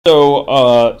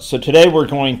So today we're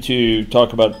going to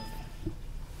talk about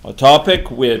a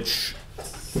topic which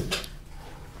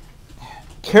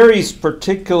carries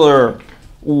particular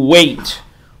weight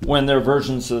when there are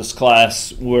versions of this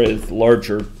class with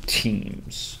larger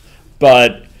teams.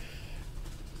 But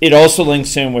it also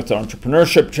links in with the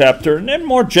entrepreneurship chapter and then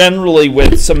more generally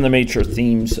with some of the major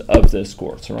themes of this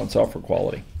course around software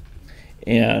quality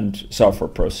and software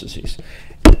processes.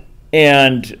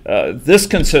 And this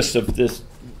consists of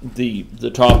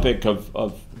the topic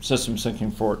of systems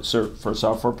thinking for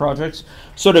software projects,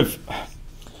 sort of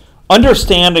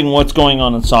understanding what's going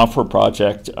on in software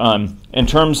project in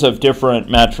terms of different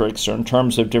metrics or in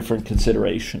terms of different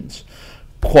considerations,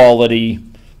 quality,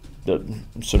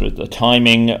 the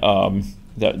timing. Do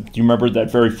you remember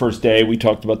that very first day we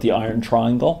talked about the iron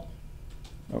triangle?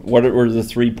 What were the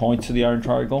 3 points of the iron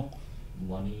triangle?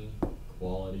 Money,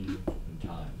 quality, and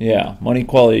time. Yeah, money,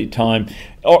 quality, time.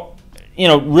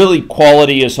 Really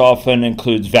quality often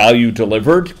includes value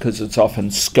delivered because it's often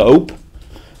scope.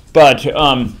 But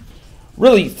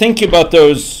really thinking about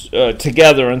those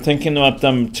together and thinking about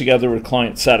them together with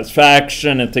client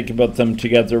satisfaction and thinking about them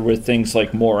together with things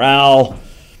like morale,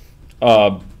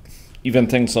 even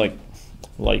things like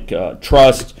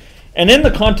trust. And in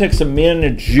the context of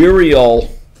managerial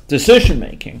decision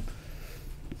making,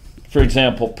 for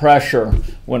example, pressure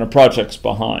when a project's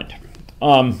behind.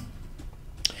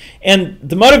 And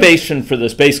the motivation for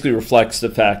this basically reflects the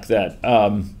fact that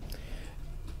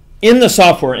in the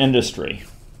software industry,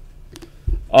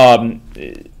 and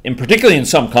particularly in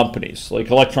some companies, like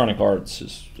Electronic Arts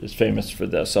is famous for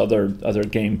this, other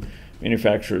game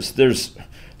manufacturers, there's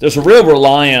a real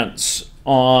reliance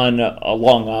on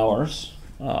long hours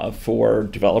for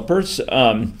developers.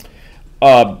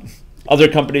 Other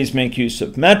companies make use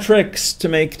of metrics to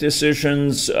make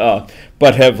decisions,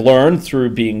 but have learned through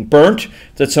being burnt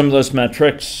that some of those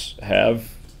metrics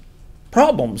have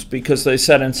problems because they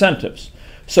set incentives.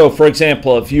 So, for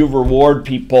example, if you reward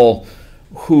people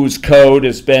whose code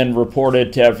has been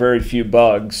reported to have very few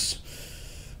bugs,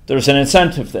 there's an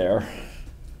incentive there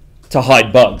to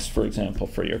hide bugs, for example,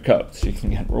 for your code, so you can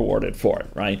get rewarded for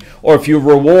it, right? Or if you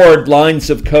reward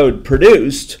lines of code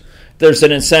produced, there's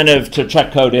an incentive to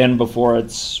check code in before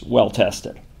it's well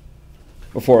tested,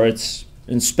 before it's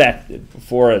inspected,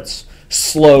 before it's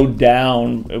slowed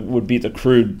down. It would be the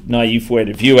crude, naive way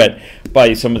to view it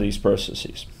by some of these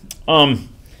processes.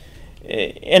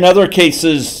 In other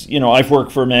cases, I've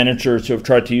worked for managers who have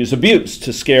tried to use abuse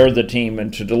to scare the team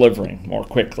into delivering more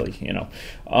quickly,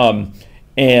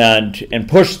 and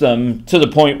push them to the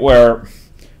point where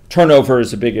turnover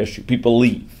is a big issue. People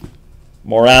leave.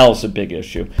 Morale is a big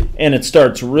issue, and it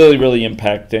starts really, really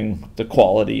impacting the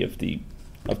quality of the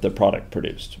product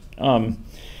produced. And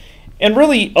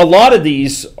really, a lot of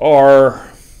these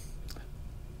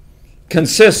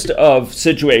consist of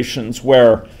situations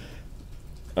where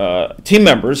team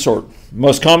members, or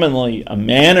most commonly a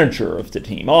manager of the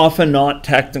team, often not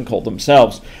technical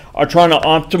themselves, are trying to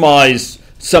optimize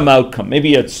some outcome.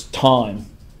 Maybe it's time,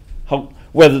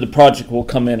 whether the project will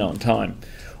come in on time.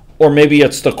 Or maybe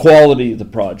it's the quality of the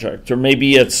project, or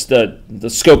maybe it's the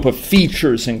scope of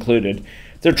features included.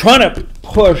 They're trying to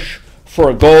push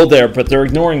for a goal there, but they're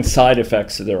ignoring side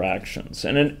effects of their actions.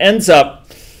 And it ends up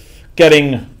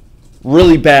getting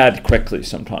really bad quickly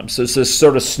sometimes. There's this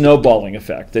sort of snowballing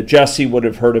effect that Jesse would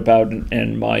have heard about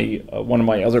in one of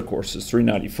my other courses,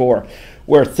 394,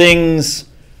 where things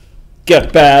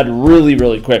get bad really,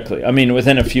 really quickly. I mean,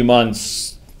 within a few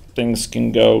months, things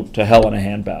can go to hell in a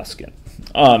handbasket.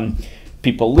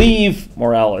 People leave,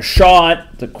 morale is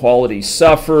shot, the quality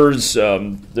suffers,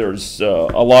 there's a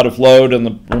lot of load and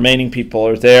the remaining people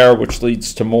are there, which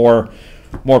leads to more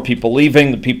people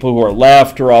leaving. The people who are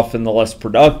left are often the less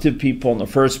productive people in the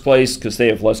first place because they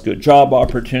have less good job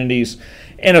opportunities,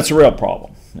 and it's a real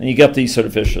problem. And you get these sort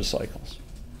of vicious cycles.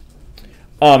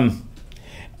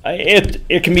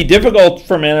 It can be difficult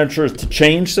for managers to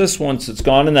change this once it's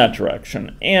gone in that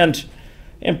direction. And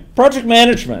project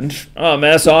management,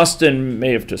 as Austin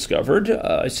may have discovered,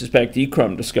 I suspect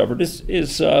eChrome discovered,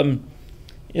 is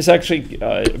actually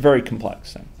a very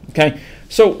complex thing. Okay,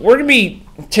 so we're going to be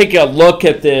taking a look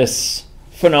at this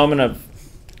phenomenon,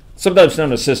 sometimes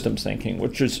known as systems thinking,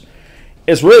 which is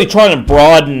really trying to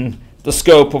broaden the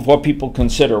scope of what people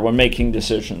consider when making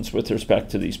decisions with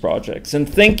respect to these projects,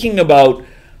 and thinking about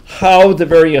how the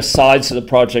various sides of the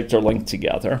project are linked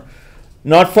together.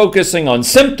 Not focusing on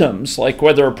symptoms, like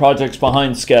whether a project's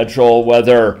behind schedule,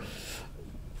 whether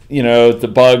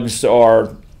the bugs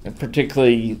are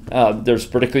particularly, there's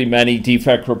particularly many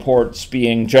defect reports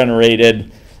being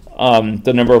generated,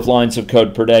 the number of lines of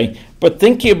code per day, but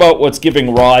thinking about what's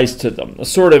giving rise to them, the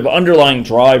sort of underlying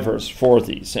drivers for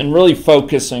these, and really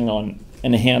focusing on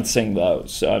enhancing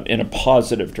those in a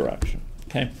positive direction.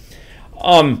 Okay,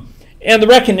 and the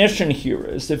recognition here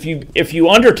is if you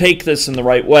undertake this in the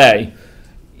right way,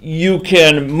 you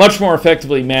can much more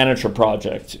effectively manage a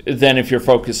project than if you're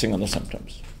focusing on the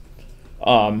symptoms.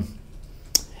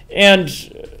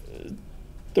 And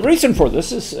the reason for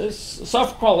this is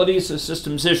software quality is a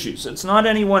systems issues. It's not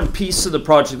any one piece of the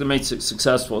project that makes it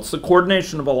successful. It's the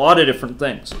coordination of a lot of different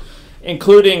things,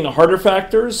 including harder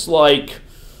factors like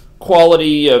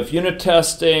quality of unit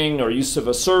testing or use of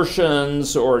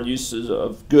assertions or uses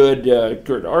of good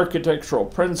architectural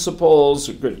principles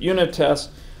or good unit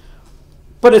tests.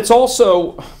 But it's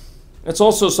also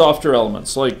softer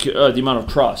elements like the amount of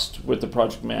trust with the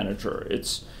project manager.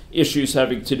 It's issues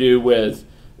having to do with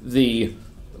the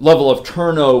level of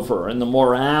turnover and the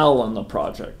morale in the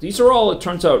project. These are all, it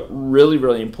turns out, really,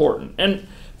 really important. And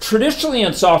traditionally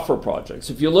in software projects,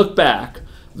 if you look back,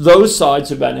 those sides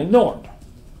have been ignored.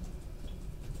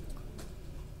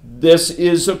 This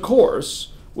is a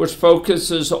course which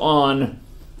focuses on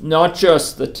not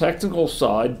just the technical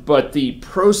side, but the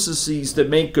processes that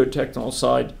make good technical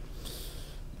side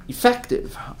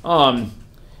effective.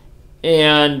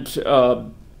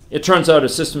 It turns out a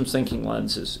systems thinking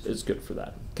lens is good for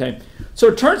that. Okay, so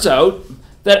it turns out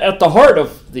that at the heart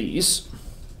of these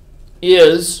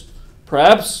is,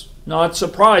 perhaps not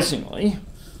surprisingly,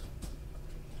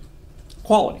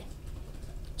 quality,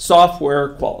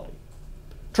 software quality.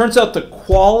 Turns out the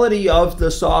quality of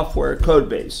the software code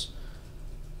base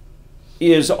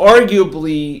is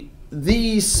arguably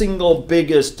the single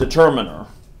biggest determiner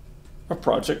of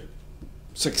project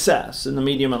success in the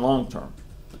medium and long term,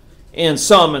 and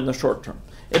some in the short term.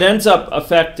 It ends up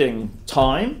affecting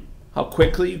time, how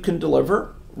quickly you can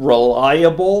deliver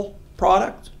reliable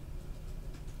product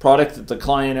that the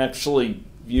client actually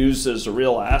views as a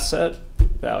real asset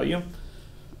value,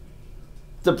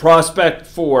 the prospect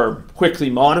for quickly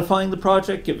modifying the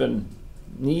project given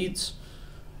needs,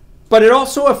 but it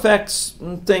also affects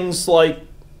things like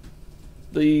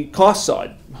the cost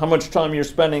side, how much time you're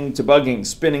spending debugging,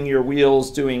 spinning your wheels,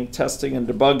 doing testing and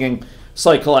debugging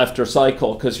cycle after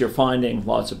cycle because you're finding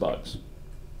lots of bugs.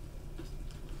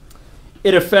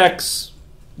 It affects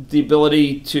the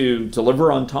ability to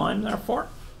deliver on time, therefore.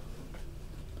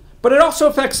 But it also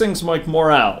affects things like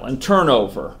morale and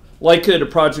turnover, likely a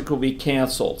project will be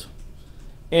canceled,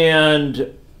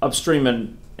 and upstream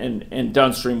and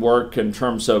downstream work in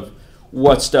terms of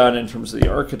what's done in terms of the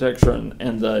architecture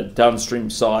and the downstream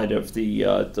side of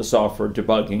the software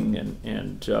debugging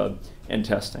and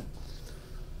testing.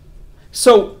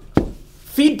 So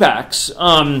feedbacks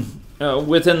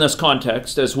within this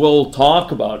context, as we'll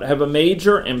talk about, have a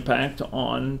major impact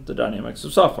on the dynamics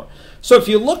of software. So if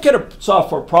you look at a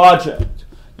software project,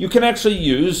 you can actually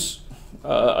use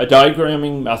a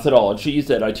diagramming methodology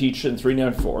that I teach in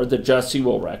 394 that Jesse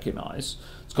will recognize.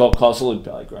 It's called causal loop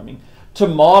diagramming. To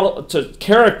model, to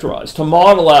characterize, to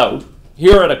model out,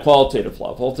 here at a qualitative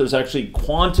level, there's actually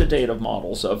quantitative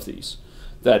models of these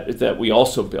that we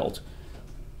also built,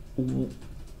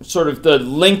 sort of the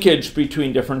linkage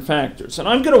between different factors. And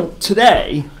I'm going to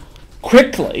today,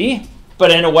 quickly, but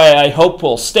in a way I hope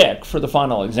will stick for the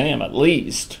final exam at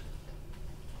least,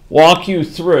 walk you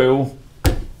through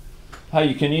how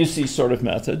you can use these sort of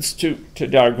methods to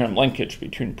diagram linkage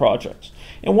between projects.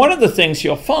 And one of the things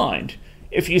you'll find,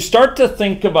 if you start to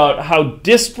think about how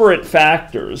disparate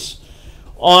factors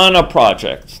on a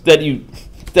project that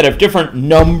have different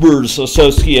numbers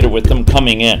associated with them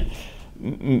coming in,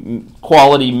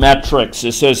 quality metrics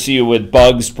associated with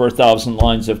bugs per 1,000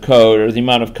 lines of code, or the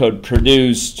amount of code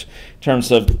produced in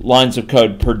terms of lines of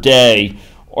code per day,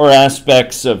 or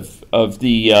aspects of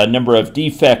the number of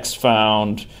defects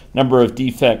found, number of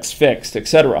defects fixed,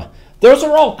 etc. Those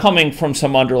are all coming from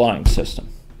some underlying system.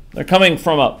 They're coming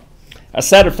from a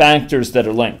set of factors that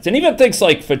are linked. And even things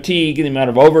like fatigue and the amount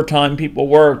of overtime people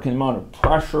work and the amount of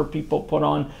pressure people put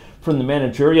on from the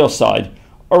managerial side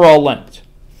are all linked.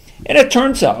 And it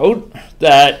turns out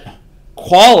that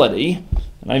quality,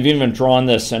 and I've even drawn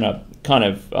this in a kind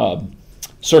of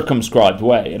circumscribed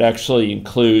way, it actually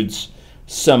includes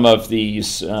some of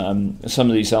these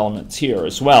elements here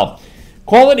as well.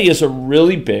 Quality is a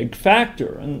really big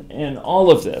factor in all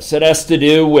of this. It has to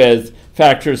do with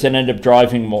factors that end up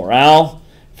driving morale,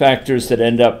 factors that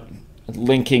end up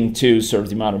linking to sort of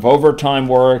the amount of overtime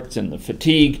worked and the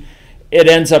fatigue. It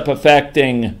ends up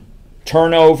affecting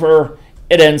turnover.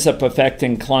 It ends up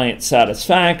affecting client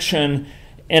satisfaction.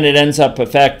 And it ends up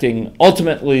affecting,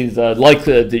 ultimately, the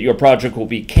likelihood that your project will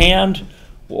be canned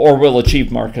or will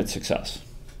achieve market success.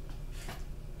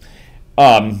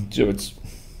 So it's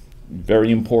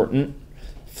very important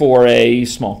for a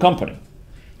small company.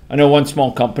 I know one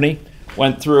small company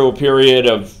went through a period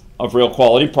of real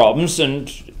quality problems, and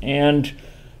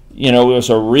it was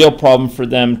a real problem for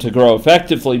them to grow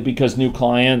effectively because new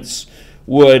clients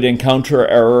would encounter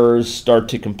errors, start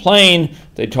to complain.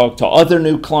 They talk to other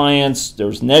new clients. There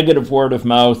was negative word of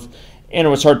mouth, and it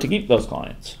was hard to keep those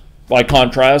clients. By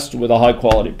contrast, with a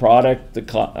high-quality product, the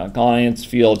clients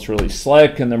feel it's really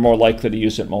slick, and they're more likely to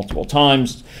use it multiple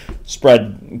times,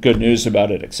 spread good news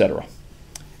about it, etc.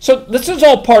 So this is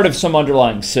all part of some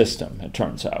underlying system, it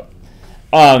turns out.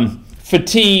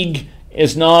 Fatigue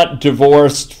is not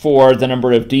divorced for the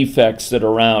number of defects that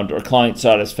are around, or client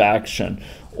satisfaction,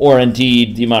 or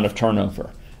indeed the amount of turnover.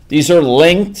 These are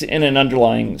linked in an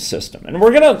underlying system. And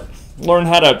we're going to learn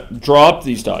how to draw up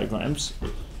these diagrams.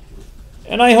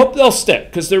 And I hope they'll stick,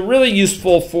 because they're really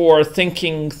useful for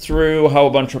thinking through how a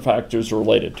bunch of factors are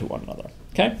related to one another.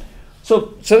 Okay?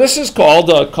 So this is called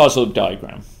a causal loop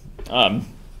diagram.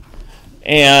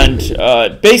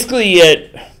 Basically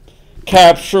it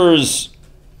captures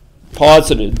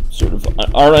positive, sort of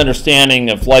our understanding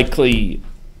of likely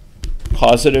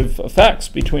causative effects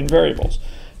between variables,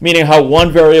 meaning how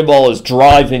one variable is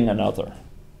driving another,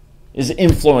 is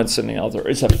influencing the other,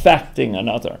 is affecting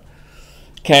another.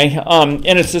 Okay, and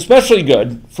it's especially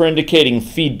good for indicating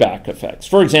feedback effects.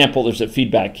 For example, there's a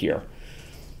feedback here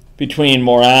between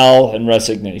morale and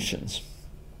resignations.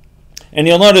 And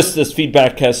you'll notice this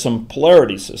feedback has some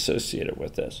polarities associated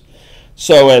with this.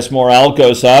 So as morale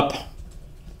goes up,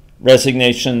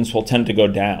 resignations will tend to go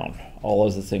down, all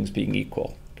other things being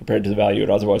equal, compared to the value it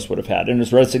otherwise would have had. And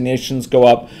as resignations go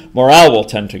up, morale will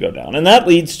tend to go down. And that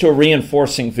leads to a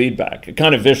reinforcing feedback, a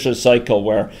kind of vicious cycle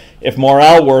where if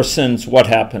morale worsens, what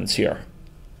happens here?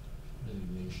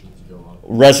 Resignations go up.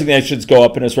 Resignations go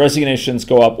up, and as resignations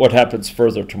go up, what happens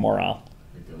further to morale?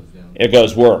 It goes down. It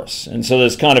goes worse. And so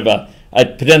there's kind of a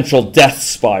potential death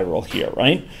spiral here,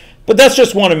 right? But that's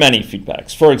just one of many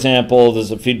feedbacks. For example,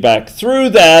 there's a feedback through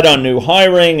that on new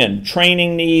hiring and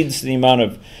training needs, it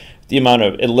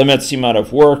limits the amount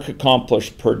of work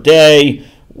accomplished per day,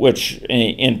 which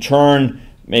in turn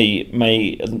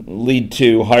may lead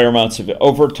to higher amounts of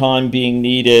overtime being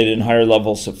needed and higher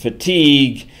levels of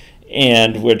fatigue,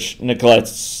 and which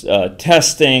neglects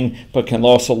testing, but can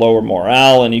also lower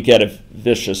morale, and you get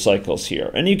vicious cycles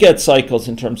here. And you get cycles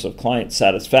in terms of client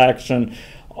satisfaction,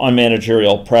 on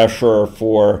managerial pressure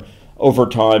for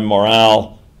overtime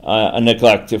morale, a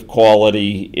neglect of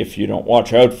quality if you don't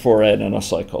watch out for it, and a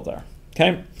cycle there.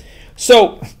 Okay,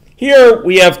 so here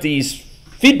we have these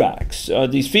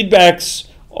feedbacks. These feedbacks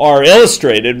are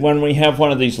illustrated when we have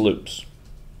one of these loops.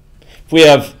 If we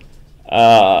have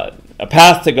a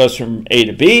path that goes from A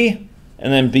to B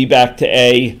and then B back to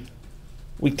A,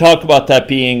 we talk about that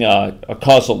being a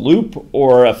causal loop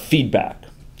or a feedback.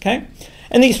 Okay,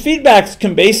 and these feedbacks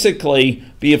can basically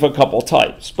be of a couple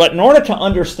types. But in order to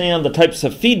understand the types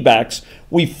of feedbacks,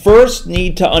 we first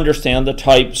need to understand the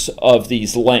types of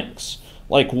these links.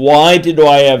 Like, why do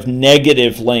I have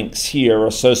negative links here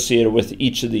associated with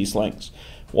each of these links?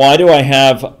 Why do I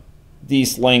have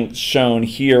these links shown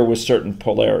here with certain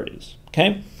polarities?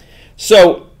 Okay,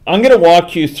 so I'm going to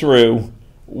walk you through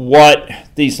what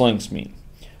these links mean.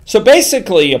 So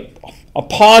basically, a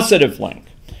positive link,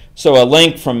 so a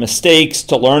link from mistakes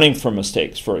to learning from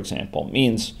mistakes, for example,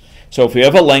 means, so if we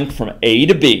have a link from A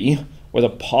to B with a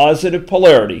positive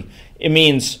polarity, it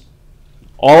means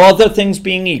all other things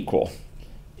being equal,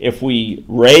 if we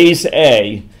raise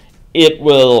A, it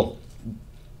will,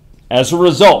 as a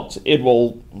result, it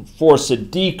will force a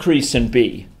decrease in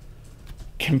B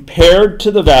compared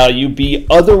to the value B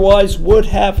otherwise would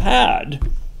have had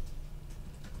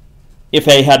if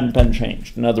A hadn't been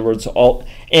changed. In other words,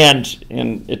 and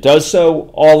it does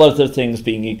so, all other things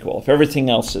being equal, if everything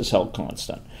else is held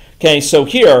constant. Okay, so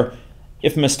here,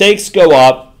 if mistakes go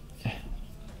up,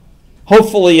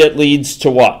 hopefully it leads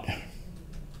to what?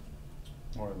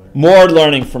 More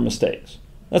learning from mistakes.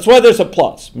 That's why there's a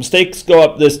plus. Mistakes go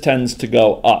up, this tends to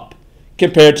go up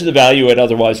compared to the value it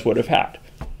otherwise would have had,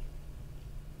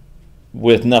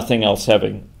 with nothing else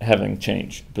having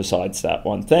changed besides that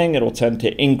one thing. It'll tend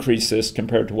to increase this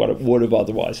compared to what it would have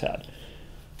otherwise had.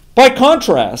 By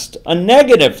contrast, a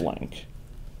negative link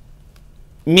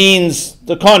means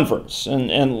the converse,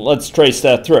 and let's trace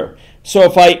that through. So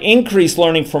if I increase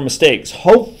learning from mistakes,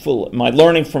 hopefully my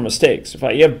learning from mistakes, if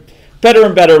I have better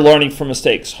and better learning from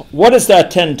mistakes, what does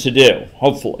that tend to do,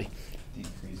 hopefully?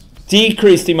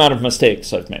 Decrease the amount of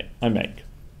mistakes I make.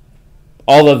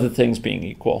 All other things being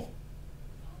equal.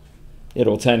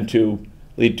 It'll tend to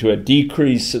lead to a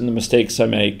decrease in the mistakes I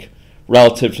make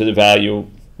relative to the value,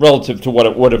 relative to what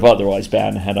it would have otherwise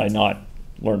been had I not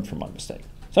learned from my mistake.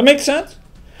 Does that make sense?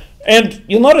 And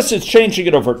you'll notice it's changing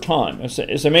it over time.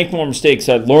 As I make more mistakes,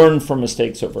 I learn from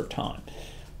mistakes over time.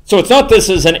 So it's not this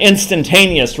is an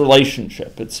instantaneous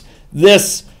relationship. It's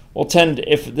this will tend,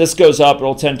 if this goes up, it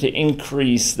will tend to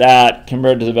increase that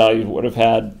compared to the value it would have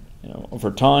had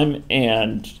over time,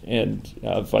 and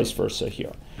vice versa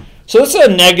here. So this is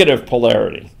a negative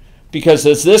polarity, because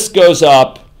as this goes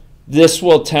up, this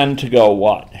will tend to go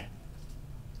what?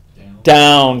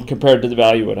 Down compared to the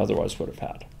value it otherwise would have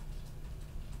had.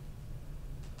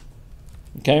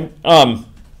 Okay?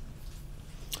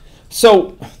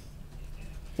 So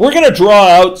we're going to draw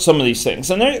out some of these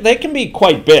things, and they can be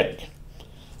quite big.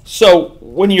 So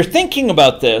when you're thinking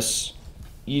about this,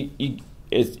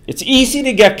 it's easy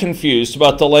to get confused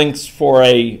about the lengths for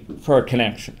a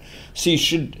connection. So you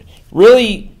should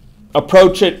really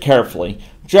approach it carefully.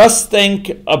 Just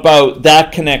think about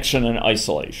that connection in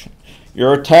isolation.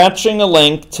 You're attaching a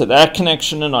link to that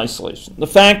connection in isolation. The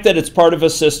fact that it's part of a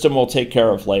system we'll take care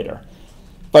of later.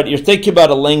 But you're thinking about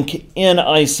a link in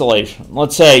isolation.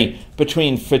 Let's say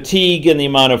between fatigue and the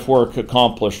amount of work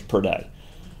accomplished per day.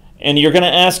 And you're going to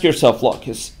ask yourself, look,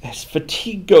 as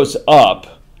fatigue goes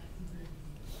up,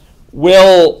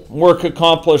 will work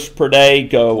accomplished per day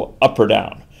go up or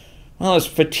down? Well, as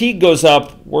fatigue goes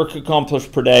up, work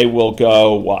accomplished per day will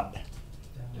go what?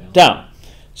 Down.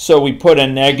 So we put a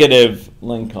negative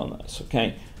link on this,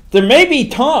 okay? There may be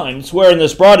times where in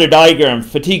this broader diagram,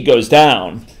 fatigue goes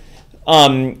down,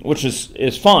 which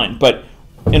is fine. But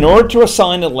in order to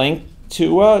assign a link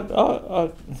to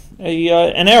an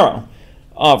arrow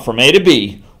from A to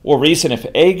B, we'll reason if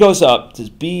A goes up, does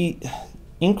B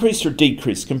increase or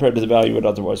decrease compared to the value it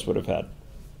otherwise would have had?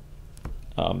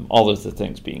 All of the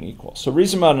things being equal. So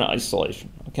reason about an isolation,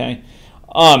 okay?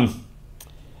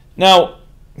 Now,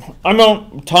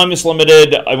 time is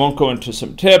limited. I won't go into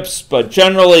some tips, but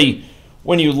generally,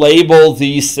 when you label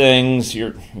these things,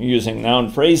 you're using noun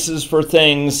phrases for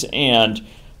things, and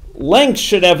lengths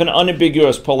should have an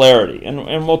unambiguous polarity,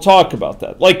 and we'll talk about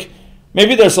that. Like,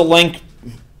 maybe there's a link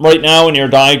right now in your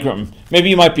diagram.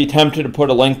 Maybe you might be tempted to put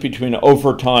a link between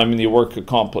overtime and the work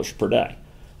accomplished per day.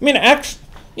 I mean, actually,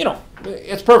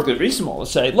 it's perfectly reasonable to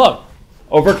say, look,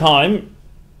 overtime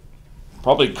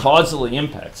probably causally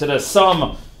impacts. It has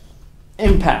some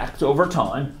impact over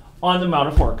time on the amount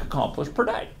of work accomplished per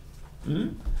day.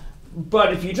 Mm-hmm.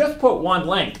 But if you just put one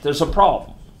link, there's a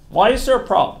problem. Why is there a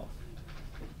problem?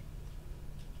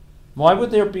 Why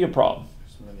would there be a problem?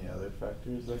 There's many other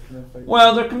factors that can affect.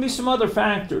 Well, there can be some other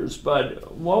factors,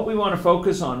 but what we want to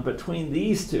focus on between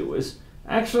these two is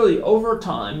actually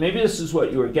overtime. Maybe this is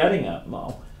what you were getting at,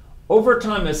 Mo.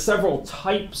 Overtime has several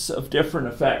types of different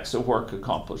effects of work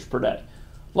accomplished per day.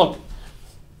 Look,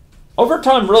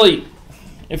 overtime really,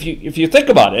 if you think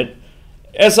about it,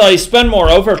 as I spend more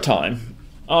overtime,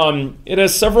 it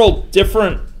has several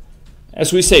different,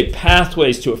 as we say,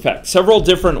 pathways to effect, several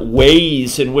different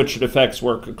ways in which it affects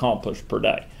work accomplished per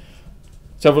day.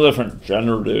 Several different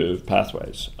generative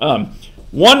pathways.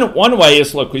 One way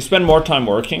is, look, we spend more time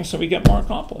working, so we get more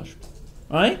accomplished,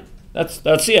 right? That's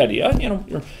the idea.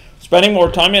 You're spending more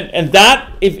time, and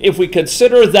that, if we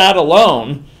consider that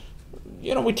alone,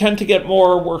 we tend to get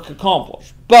more work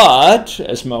accomplished. But,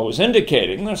 as Mo was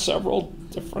indicating, there's several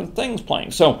different things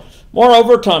playing. So, more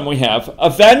overtime we have,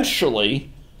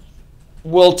 eventually,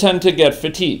 we'll tend to get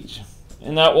fatigued.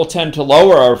 And that will tend to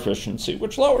lower our efficiency,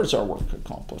 which lowers our work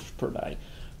accomplished per day,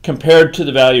 compared to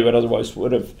the value it otherwise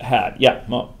would have had. Yeah,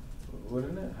 Mo?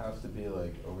 Wouldn't it have to be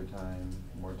like overtime,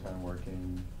 more time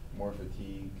working, more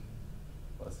fatigue,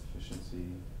 less efficiency?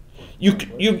 You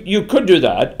could do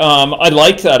that. I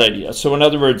like that idea. So in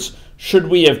other words, should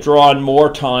we have drawn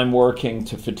more time working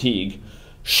to fatigue?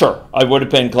 Sure, I would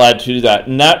have been glad to do that,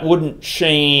 and that wouldn't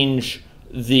change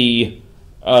the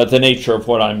nature of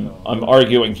what I'm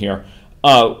arguing here.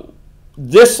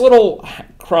 This little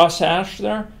cross hash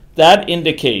there, that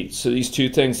indicates, so these two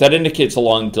things, that indicates a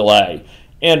long delay.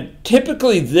 And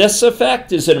typically this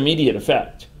effect is an immediate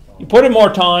effect. You put in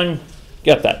more time,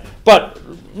 get that. But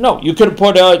no, you could have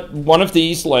put one of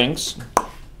these links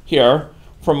here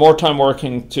from more time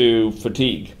working to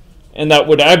fatigue. And that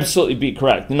would absolutely be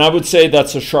correct. And I would say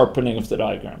that's a sharpening of the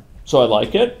diagram. So I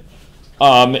like it.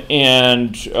 I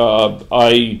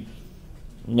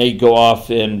may go off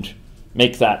and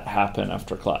make that happen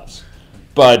after class.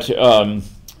 But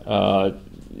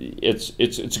it's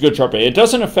a good sharpening. It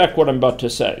doesn't affect what I'm about to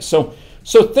say. So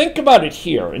think about it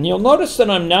here. And you'll notice that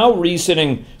I'm now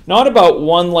reasoning not about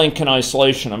one link in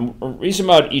isolation. I'm reasoning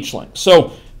about each link.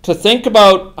 So to think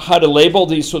about how to label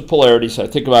these with polarities, I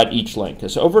think about each link.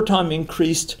 As overtime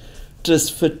increased, does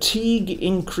fatigue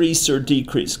increase or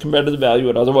decrease compared to the value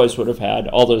it otherwise would have had,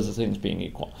 all those things being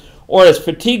equal? Or as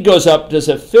fatigue goes up, does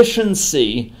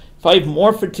efficiency, if I have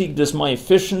more fatigue, does my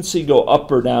efficiency go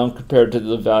up or down compared to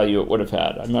the value it would have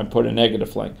had? I might put a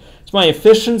negative link. As my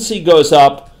efficiency goes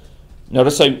up,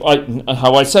 notice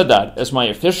how I said that. As my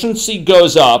efficiency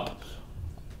goes up,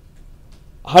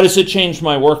 how does it change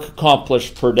my work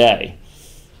accomplished per day?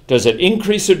 Does it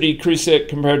increase or decrease it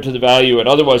compared to the value it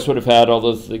otherwise would have had, all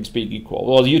those things being equal?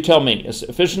 Well, you tell me. As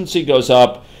efficiency goes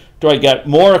up, do I get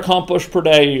more accomplished per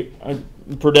day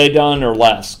done or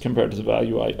less compared to the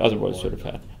value I otherwise would have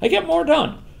had? I get more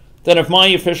done than if my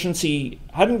efficiency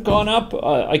hadn't gone up.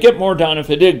 I get more done if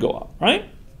it did go up, right?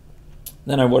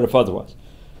 Than I would have otherwise.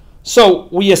 So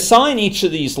we assign each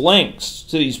of these links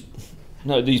to these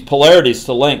polarities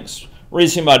to links,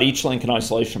 reasoning about each link in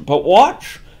isolation. But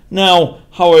watch now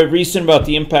how I reason about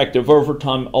the impact of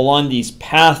overtime along these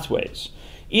pathways.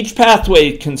 Each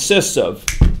pathway consists of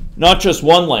not just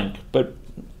one link, but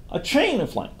a chain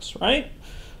of links, right?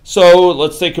 So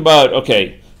let's think about,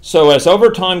 okay, so as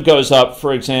overtime goes up,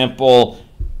 for example,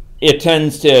 it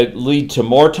tends to lead to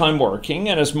more time working,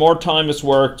 and as more time is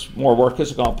worked, more work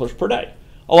is accomplished per day.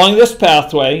 Along this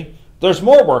pathway, there's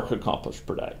more work accomplished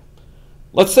per day.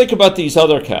 Let's think about these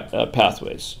other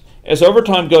pathways. As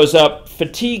overtime goes up,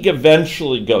 fatigue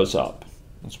eventually goes up.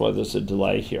 That's why there's a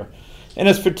delay here. And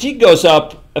as fatigue goes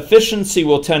up, efficiency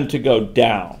will tend to go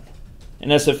down.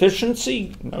 And as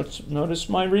efficiency, notice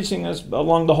my reasoning is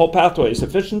along the whole pathway. As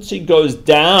efficiency goes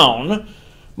down,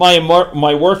 my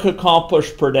work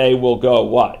accomplished per day will go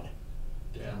what?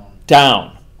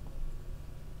 Down.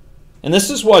 And this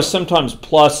is why sometimes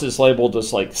plus is labeled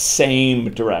as like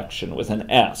same direction with an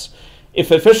S.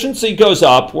 If efficiency goes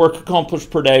up, work accomplished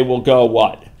per day will go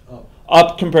what?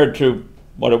 Up compared to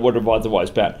what it would have otherwise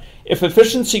been. If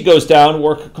efficiency goes down,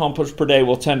 work accomplished per day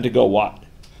will tend to go what?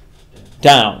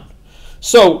 Down.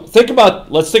 So let's think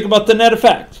about the net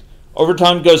effect.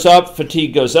 Overtime goes up,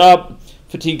 fatigue goes up,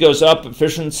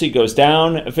 efficiency goes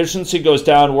down. Efficiency goes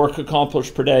down, work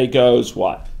accomplished per day goes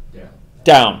what?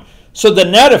 Down. So the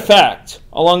net effect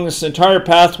along this entire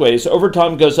pathway is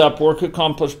overtime goes up, work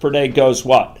accomplished per day goes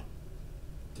what?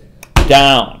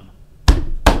 Down.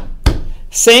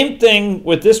 Same thing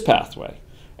with this pathway.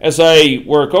 As I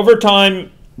work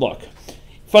overtime, look,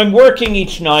 if I'm working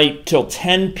each night till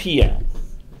 10 p.m.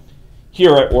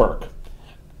 here at work,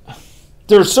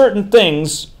 there are certain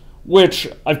things which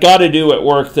I've got to do at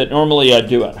work that normally I'd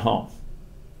do at home.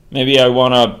 Maybe I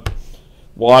want to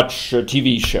watch a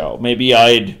TV show. Maybe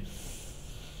I'd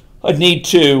need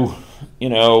to,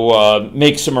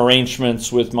 make some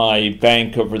arrangements with my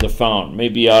bank over the phone.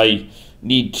 Maybe I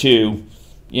need to,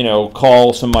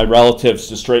 call some of my relatives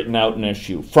to straighten out an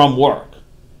issue from work.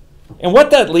 And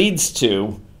what that leads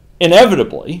to,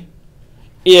 inevitably,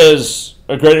 is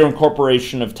a greater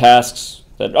incorporation of tasks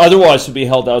that otherwise would be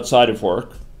held outside of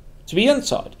work to be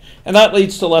inside. And that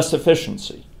leads to less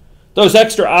efficiency. Those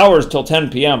extra hours till 10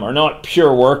 p.m. are not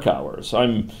pure work hours.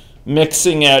 I'm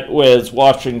mixing it with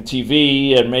watching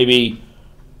TV and maybe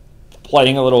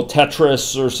playing a little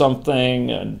Tetris or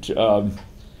something and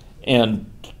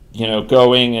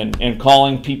going and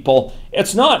calling people.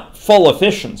 It's not full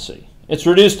efficiency. It's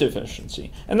reduced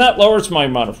efficiency. And that lowers my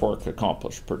amount of work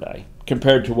accomplished per day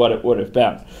compared to what it would have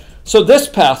been. So this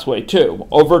pathway too,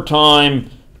 overtime,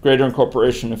 greater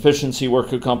incorporation, efficiency,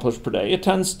 work accomplished per day, it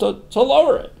tends to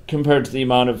lower it compared to the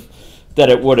amount of that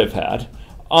it would have had.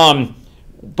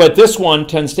 But this one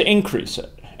tends to increase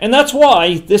it. And that's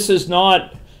why this is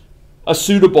not a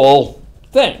suitable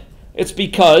thing. It's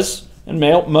because, and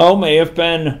Mo may have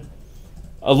been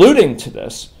alluding to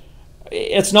this,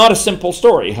 it's not a simple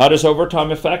story. How does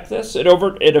overtime affect this? It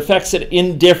affects it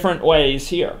in different ways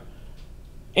here.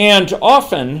 And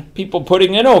often, people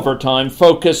putting in overtime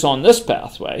focus on this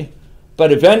pathway,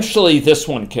 but eventually this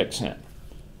one kicks in.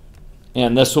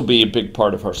 And this will be a big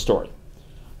part of our story.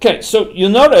 Okay, so you'll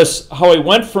notice how I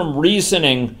went from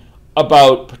reasoning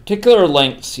about particular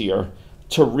lengths here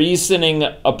to reasoning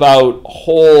about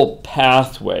whole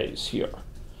pathways here.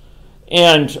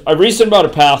 And I reasoned about a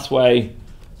pathway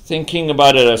thinking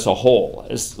about it as a whole.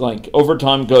 As like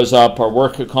overtime goes up, our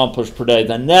work accomplished per day,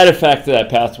 the net effect of that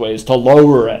pathway is to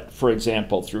lower it, for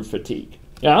example, through fatigue.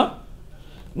 Yeah?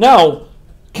 Now,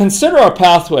 consider a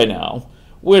pathway now,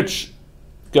 which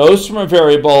goes from a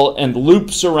variable and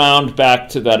loops around back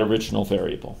to that original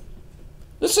variable.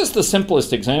 This is the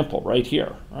simplest example right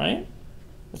here, right?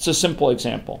 It's a simple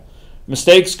example.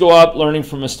 Mistakes go up, learning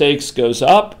from mistakes goes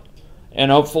up,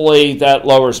 and hopefully that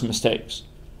lowers mistakes.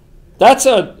 That's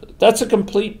that's a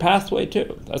complete pathway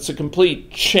too. That's a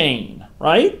complete chain,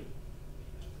 right?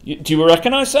 Do you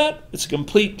recognize that? It's a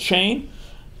complete chain.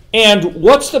 And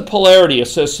what's the polarity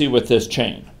associated with this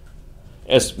chain?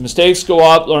 As mistakes go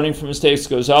up, learning from mistakes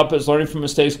goes up. As learning from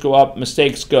mistakes go up,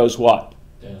 mistakes goes what?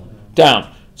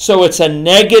 Down. So it's a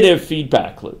negative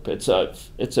feedback loop. It's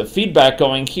a feedback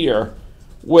going here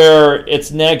where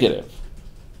it's negative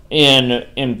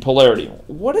in polarity.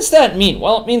 What does that mean?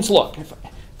 Well, it means, look, if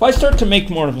I start to make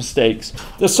more mistakes,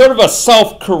 there's sort of a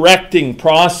self-correcting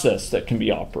process that can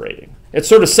be operating. It's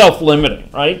sort of self-limiting,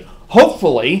 right?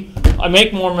 Hopefully, I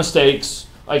make more mistakes,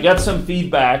 I get some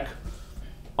feedback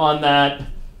on that.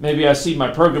 Maybe I see my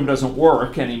program doesn't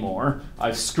work anymore.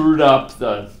 I've screwed up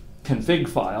the config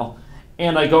file,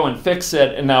 and I go and fix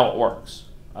it, and now it works.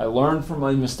 I learn from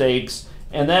my mistakes,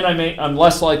 and then I'm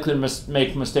less likely to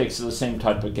make mistakes of the same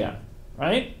type again,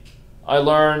 right? I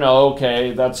learn,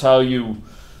 okay, that's how you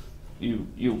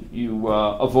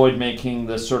avoid making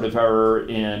this sort of error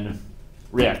in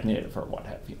React Native or what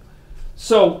have you.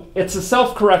 So it's a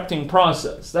self-correcting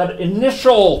process. That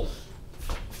initial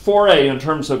foray in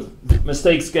terms of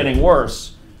mistakes getting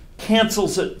worse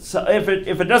cancels it.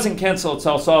 If it doesn't cancel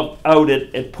itself out,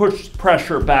 it puts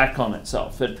pressure back on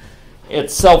itself.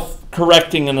 It's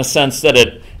self-correcting in the sense that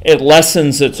it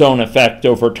lessens its own effect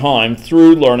over time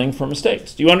through learning from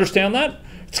mistakes. Do you understand that?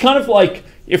 It's kind of like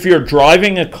if you're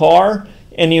driving a car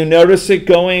and you notice it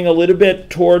going a little bit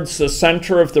towards the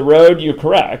center of the road, you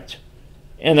correct,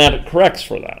 and that it corrects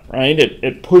for that, right?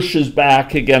 It pushes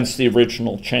back against the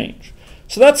original change.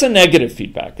 So that's a negative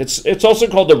feedback. It's also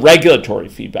called the regulatory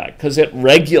feedback because it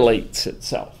regulates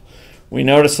itself. We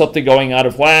notice something going out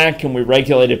of whack and we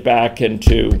regulate it back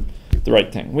into the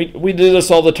right thing. We do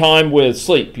this all the time with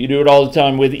sleep. You do it all the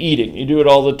time with eating. You do it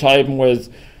all the time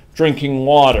with drinking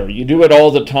water. You do it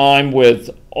all the time with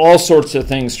all sorts of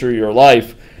things through your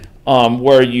life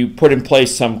where you put in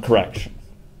place some correction,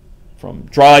 from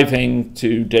driving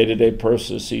to day-to-day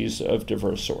processes of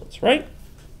diverse sorts, right?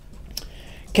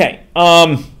 Okay,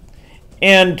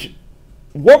 and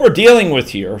what we're dealing with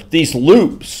here, these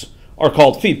loops are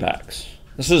called feedbacks.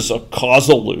 This is a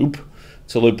causal loop.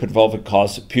 It's a loop involving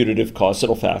putative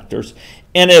causative factors,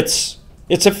 and it's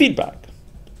a feedback.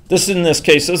 This, in this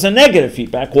case, is a negative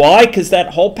feedback. Why? Because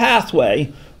that whole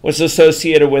pathway was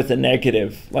associated with a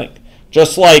negative link.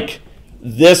 Just like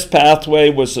this pathway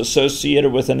was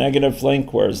associated with a negative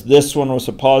link, whereas this one was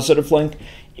a positive link.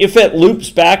 If it loops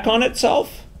back on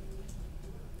itself,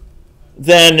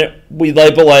 then we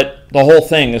label it, the whole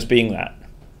thing, as being that.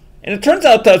 And it turns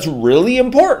out that's really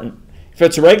important. If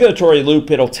it's a regulatory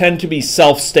loop, it'll tend to be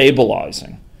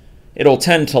self-stabilizing. It'll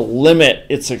tend to limit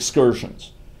its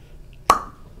excursions.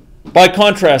 By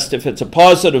contrast, if it's a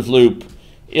positive loop,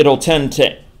 it'll tend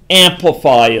to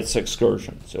amplify its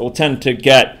excursions. It will tend to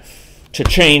get to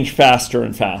change faster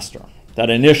and faster.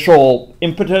 That initial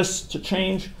impetus to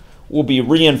change will be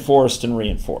reinforced and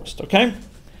reinforced, okay?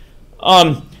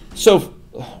 So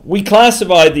we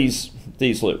classify these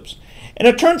loops. And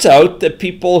it turns out that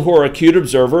people who are acute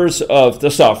observers of the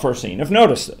software scene have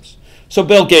noticed this. So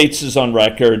Bill Gates is on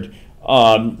record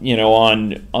on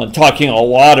talking a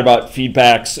lot about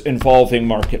feedbacks involving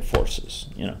market forces.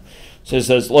 So he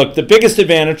says, look, the biggest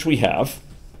advantage we have,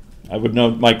 I would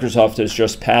note Microsoft has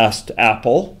just passed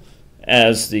Apple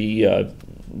as the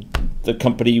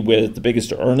company with the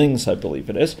biggest earnings, I believe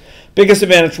it is. Biggest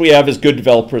advantage we have is good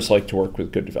developers like to work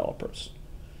with good developers.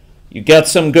 You get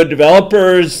some good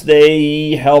developers,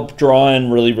 they help draw in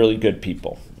really, really good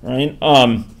people, right?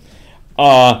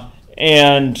 The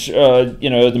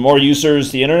more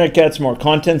users the internet gets, more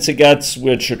contents it gets,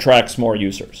 which attracts more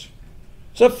users.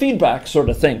 So feedback sort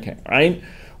of thinking, right?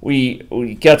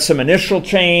 We get some initial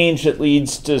change, it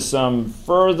leads to some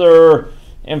further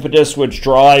impetus, which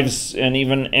drives and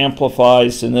even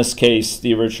amplifies, in this case,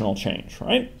 the original change,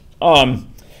 right?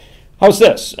 How's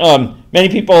this? Many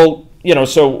people,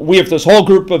 so we have this whole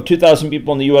group of 2,000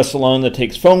 people in the US alone that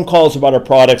takes phone calls about our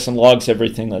products and logs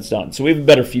everything that's done. So we have a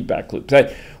better feedback loop.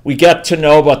 We get to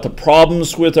know about the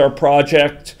problems with our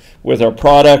project, with our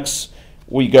products.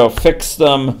 We go fix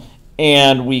them,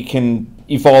 and we can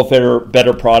evolve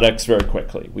better products very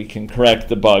quickly. We can correct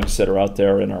the bugs that are out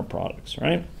there in our products,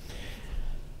 right?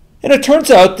 And it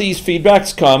turns out these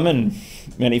feedbacks come in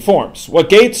many forms. What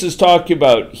Gates is talking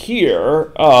about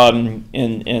here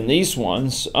in these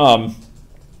ones, and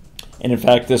in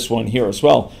fact this one here as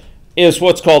well, is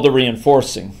what's called the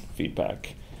reinforcing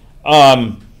feedback.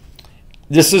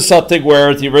 This is something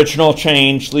where the original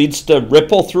change leads to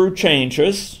ripple through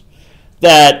changes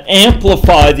that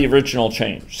amplify the original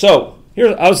change. So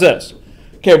how's this?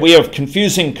 Okay, we have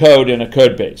confusing code in a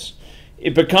code base.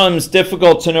 it becomes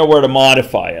difficult to know where to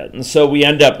modify it. And so we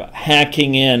end up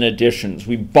hacking in additions.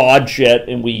 We bodge it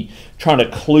and we try to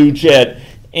kludge it,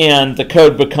 and the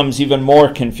code becomes even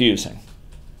more confusing.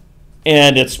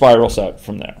 And it spirals out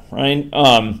from there, right?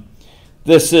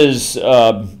 This is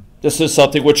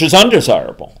something which is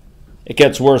undesirable. It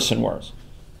gets worse and worse.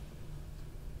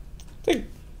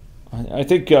 I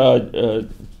think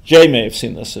Jay may have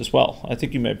seen this as well. I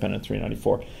think you may have been in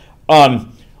 394.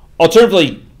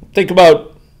 Alternatively, think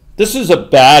about, this is a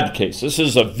bad case. This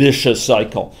is a vicious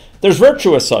cycle. There's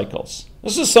virtuous cycles.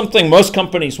 This is something most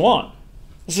companies want.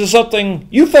 This is something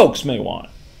you folks may want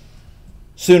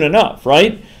soon enough,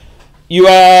 right? You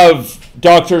have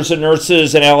doctors and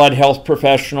nurses and allied health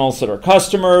professionals that are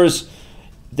customers.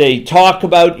 They talk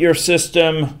about your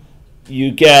system.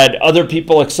 You get other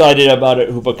people excited about it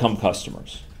who become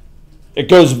customers. It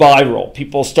goes viral.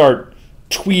 People start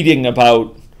tweeting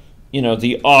about,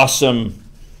 the awesome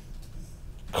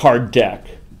card deck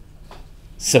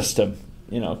system,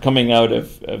 coming out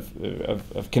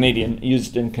of Canadian,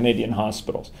 used in Canadian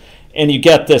hospitals. And you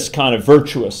get this kind of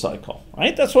virtuous cycle,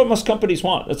 right? That's what most companies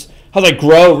want. That's how they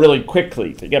grow really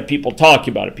quickly. They get people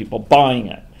talking about it, people buying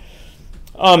it.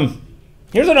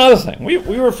 Here's another thing. We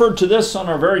referred to this on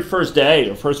our very first day,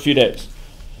 or first few days.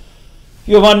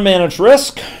 You have unmanaged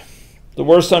risk. The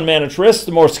worse unmanaged risk,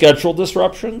 the more schedule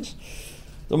disruptions.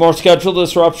 The more schedule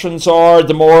disruptions are,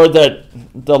 the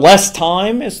less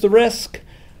time is the risk.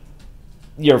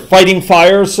 You're fighting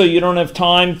fires, so you don't have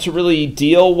time to really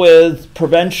deal with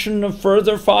prevention of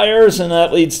further fires, and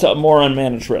that leads to more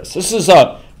unmanaged risk. This is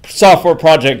a software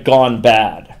project gone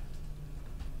bad.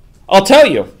 I'll tell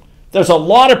you, there's a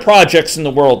lot of projects in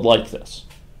the world like this.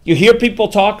 You hear people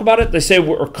talk about it, they say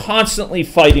we're constantly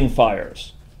fighting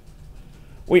fires.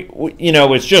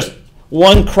 It's just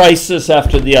one crisis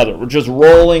after the other. We're just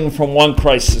rolling from one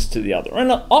crisis to the other. And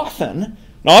often,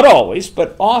 not always,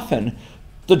 but often,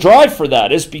 the drive for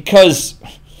that is because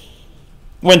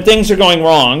when things are going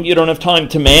wrong, you don't have time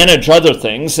to manage other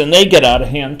things, and they get out of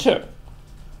hand too.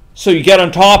 So you get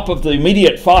on top of the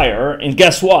immediate fire, and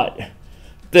guess what?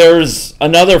 There's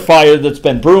another fire that's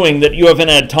been brewing that you haven't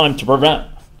had time to prevent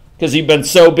because you've been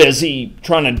so busy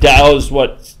trying to douse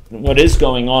what is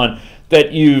going on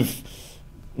that you've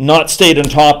not stayed on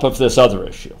top of this other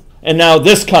issue. And now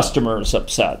this customer is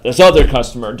upset, this other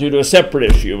customer, due to a separate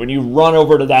issue, and you run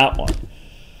over to that one.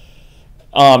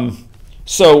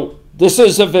 So this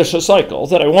is a vicious cycle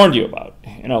that I warned you about.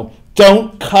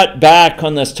 Don't cut back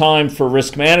on this time for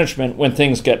risk management when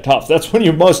things get tough. That's when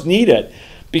you most need it,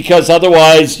 because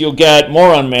otherwise you'll get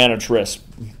more unmanaged risk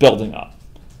building up.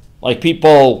 Like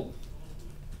people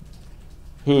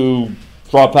who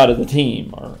drop out of the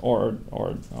team or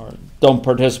don't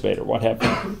participate or what have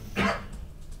you.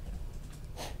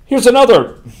 Here's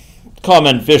another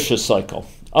common vicious cycle.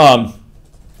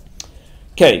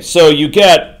 So you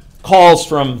get calls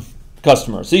from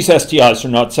customers. These STIs are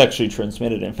not sexually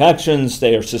transmitted infections.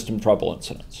 They are system trouble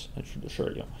incidents, I should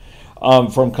assure you,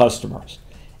 from customers.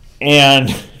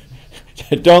 And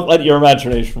don't let your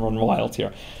imagination run wild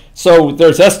here. So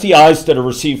there's STIs that are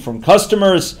received from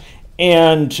customers,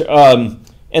 and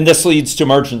this leads to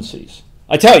emergencies.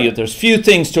 I tell you, there's few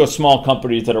things to a small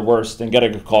company that are worse than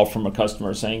getting a call from a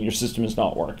customer saying your system is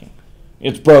not working.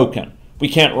 It's broken. We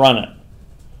can't run it.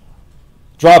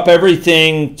 Drop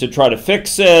everything to try to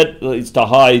fix it. It leads to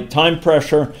high time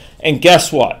pressure. And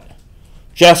guess what?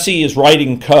 Jesse is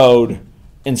writing code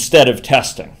instead of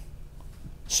testing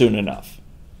soon enough.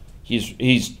 He's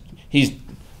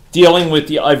dealing with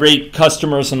the irate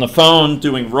customers on the phone,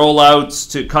 doing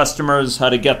rollouts to customers, how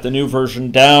to get the new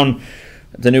version down,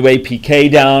 the new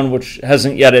APK down, which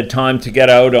hasn't yet had time to get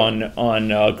out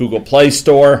on Google Play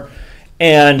Store.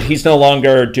 And he's no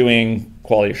longer doing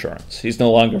quality assurance. He's no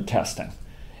longer testing.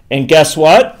 And guess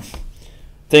what?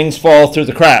 Things fall through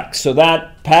the cracks. So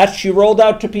that patch you rolled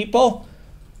out to people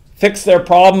fixed their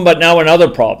problem, but now another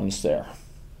problem's there.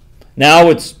 Now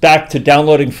it's back to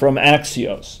downloading from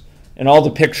Axios. And all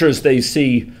the pictures they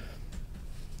see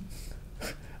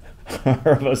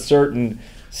are of a certain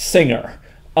singer.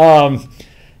 And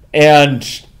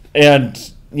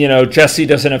Jesse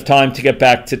doesn't have time to get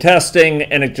back to testing,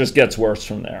 and it just gets worse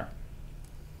from there.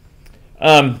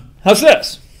 How's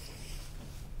this?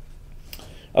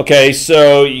 Okay,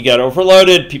 so you get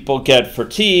overloaded, people get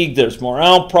fatigued, there's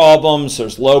morale problems,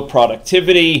 there's low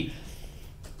productivity,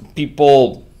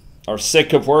 people are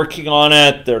sick of working on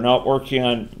it, they're not working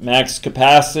on max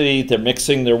capacity, they're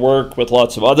mixing their work with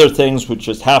lots of other things which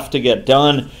just have to get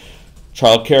done,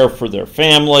 childcare for their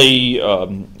family,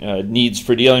 needs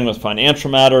for dealing with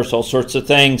financial matters, all sorts of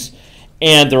things,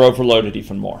 and they're overloaded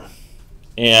even more.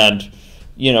 And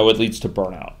it leads to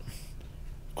burnout.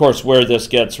 Of course, where this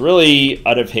gets really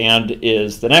out of hand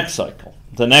is the next cycle.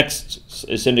 The next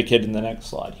is indicated in the next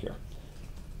slide here.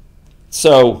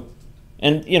 So,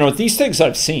 and these things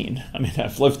I've seen. I mean,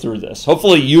 I've lived through this.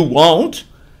 Hopefully you won't.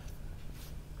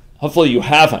 Hopefully you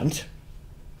haven't.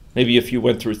 Maybe if you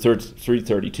went through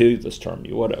 332 this term,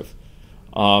 you would have.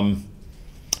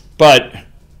 But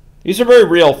these are very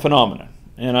real phenomena,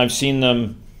 and I've seen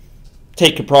them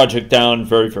take a project down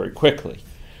very, very quickly.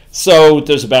 So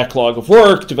there's a backlog of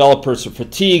work, developers are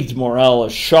fatigued, morale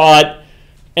is shot,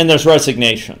 and there's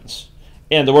resignations.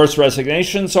 And the worse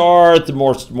resignations are, the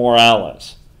worse morale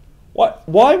is.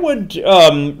 Why would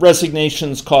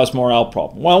resignations cause morale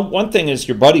problem? Well, one thing is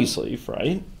your buddies leave,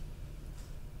 right?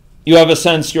 You have a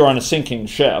sense you're on a sinking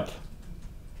ship.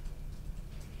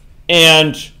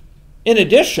 And in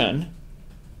addition,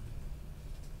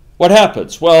 what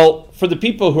happens? Well, for the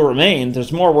people who remain,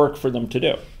 there's more work for them to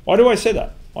do. Why do I say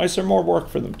that? Why is there more work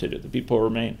for them to do, the people who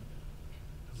remain?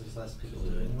 There's less people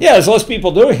doing it. Yeah, there's less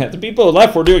people doing it. The people who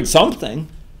left were doing something.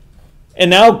 And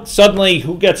now suddenly,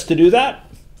 who gets to do that?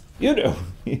 You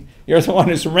do. You're the one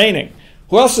who's remaining.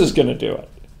 Who else is going to do it?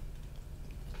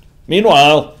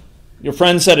 Meanwhile, your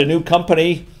friends at a new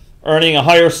company, earning a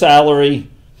higher salary,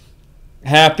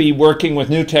 happy, working with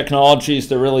new technologies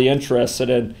they're really interested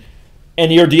in,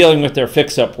 and you're dealing with their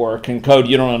fix-up work and code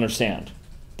you don't understand,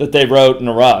 that they wrote in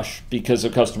a rush because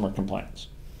of customer complaints.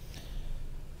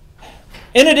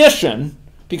 In addition,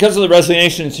 because of the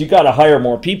resignations, you got to hire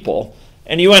more people,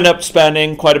 and you end up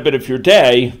spending quite a bit of your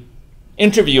day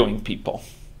interviewing people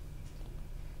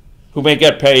who may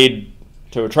get paid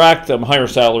to attract them higher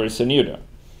salaries than you do.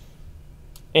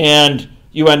 And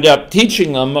you end up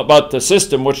teaching them about the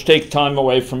system, which takes time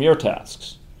away from your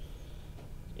tasks.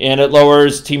 And it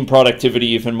lowers team productivity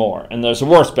even more. And there's a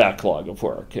worse backlog of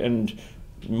work, and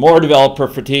more developer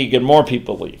fatigue, and more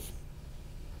people leave.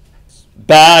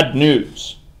 Bad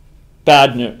news.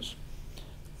 Bad news.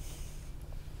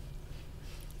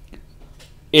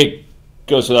 It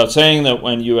goes without saying that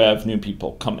when you have new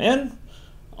people come in,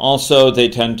 also they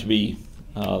tend to be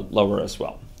lower as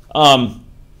well.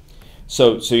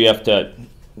 So you have to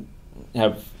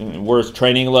have worse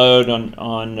training load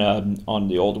on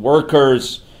the old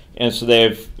workers, and so they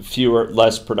have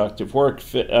less productive work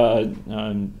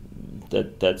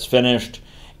that's finished.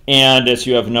 And as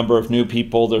you have a number of new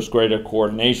people, there's greater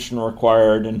coordination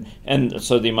required, and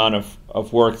so the amount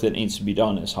of work that needs to be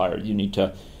done is higher. You need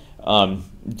to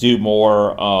do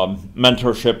more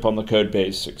mentorship on the code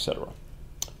base, etc.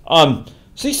 So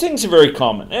these things are very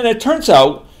common, and it turns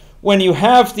out when you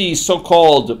have these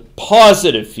so-called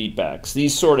positive feedbacks,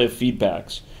 these sort of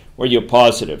feedbacks where you have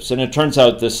positives, and it turns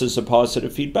out this is a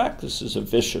positive feedback, this is a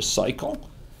vicious cycle.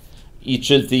 Each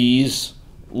of these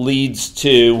leads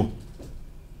to,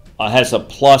 has a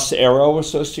plus arrow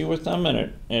associated with them,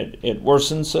 and it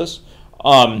worsens this.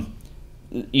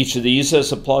 Each of these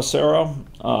has a plus arrow.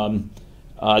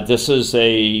 This is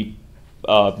a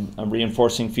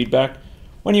reinforcing feedback.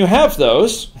 When you have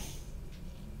those,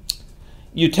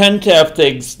 you tend to have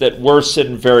things that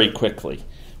worsen very quickly.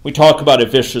 We talk about a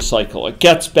vicious cycle. It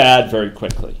gets bad very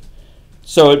quickly.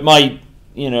 So it might,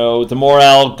 the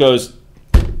morale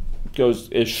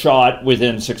is shot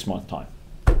within 6 month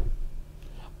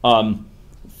time.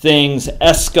 Things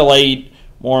escalate,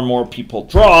 more and more people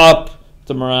drop,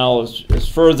 the morale is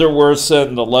further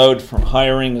worsened, the load from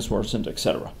hiring is worsened,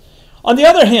 etc. On the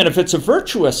other hand, if it's a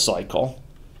virtuous cycle,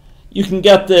 you can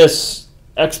get this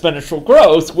exponential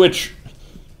growth, which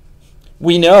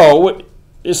we know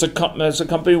is a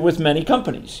company with many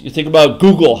companies. You think about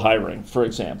Google hiring, for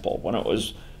example, when it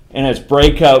was in its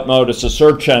breakout mode as a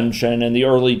search engine in the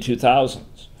early 2000s.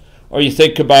 Or you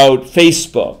think about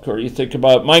Facebook, or you think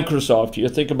about Microsoft, you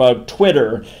think about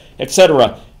Twitter,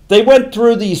 etc. They went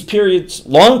through these periods,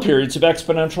 long periods of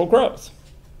exponential growth.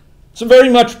 So very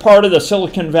much part of the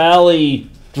Silicon Valley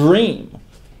dream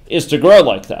is to grow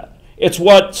like that. It's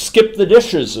what Skip the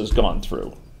Dishes has gone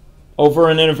through over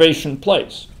an innovation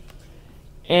place.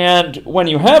 And when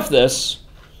you have this,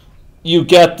 you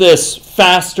get this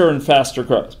faster and faster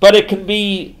growth. But it can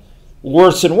be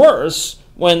worse and worse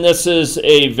when this is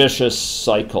a vicious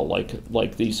cycle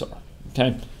like these are.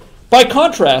 Okay? By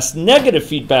contrast, negative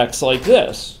feedbacks like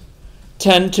this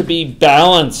tend to be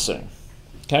balancing.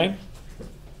 Okay?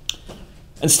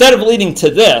 Instead of leading to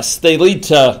this, they lead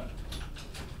to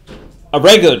a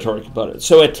regulatory component.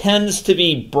 So it tends to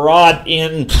be brought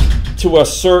in to a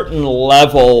certain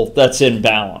level that's in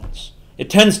balance. It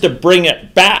tends to bring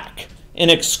it back. An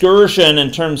excursion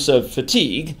in terms of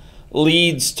fatigue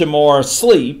leads to more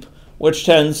sleep, which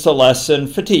tends to lessen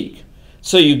fatigue.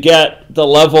 So you get the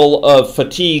level of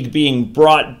fatigue being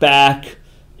brought back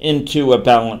into a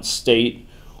balanced state,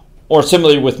 or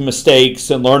similarly with mistakes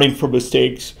and learning from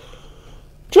mistakes.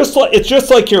 It's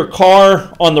just like your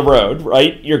car on the road,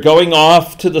 right? You're going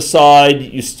off to the side,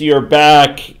 you steer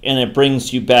back, and it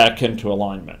brings you back into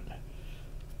alignment.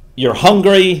 You're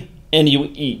hungry, and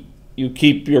you eat. You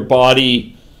keep your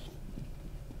body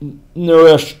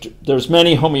nourished. There's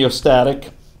many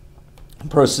homeostatic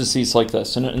processes like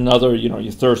this. And another,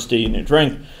 you're thirsty and you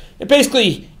drink. And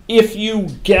basically, if you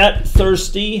get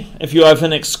thirsty, if you have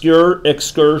an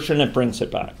excursion, it brings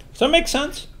it back. Does that make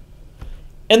sense?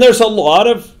 And there's a lot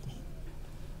of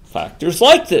factors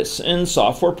like this in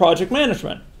software project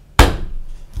management.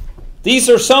 These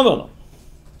are some of them.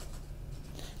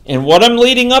 And what I'm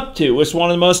leading up to is one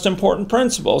of the most important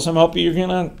principles I'm hoping you're going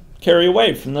to carry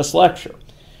away from this lecture.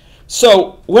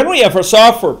 So when we have a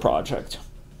software project,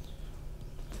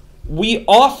 we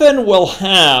often will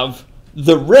have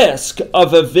the risk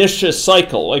of a vicious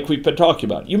cycle like we've been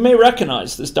talking about. You may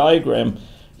recognize this diagram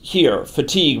here: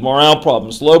 fatigue, morale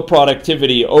problems, low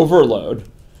productivity, overload.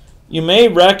 You may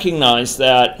recognize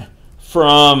that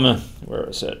from, where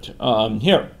is it?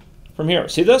 Here, from here.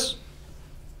 See this?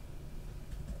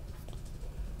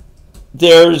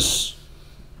 There's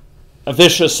a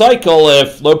vicious cycle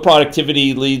if low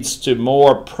productivity leads to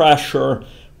more pressure,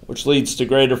 which leads to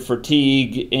greater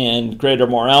fatigue and greater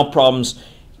morale problems.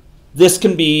 This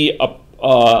can be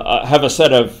have a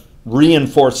set of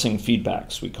reinforcing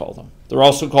feedbacks, we call them. They're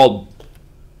also called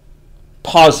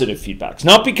positive feedbacks,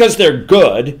 not because they're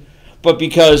good, but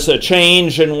because a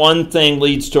change in one thing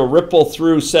leads to a ripple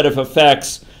through set of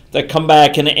effects that come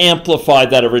back and amplify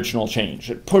that original change.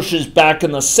 It pushes back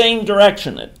in the same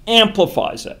direction. It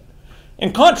amplifies it.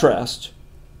 In contrast,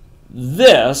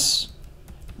 this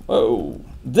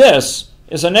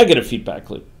is a negative feedback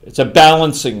loop. It's a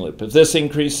balancing loop. If this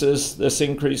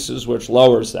increases, which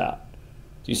lowers that.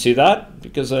 Do you see that?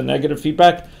 Because of negative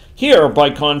feedback. Here,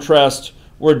 by contrast,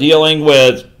 we're dealing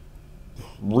with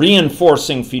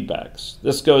reinforcing feedbacks.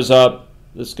 This goes up,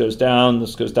 this goes down,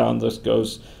 this goes down, this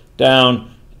goes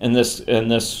down, and this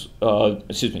goes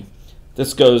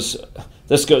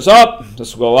up,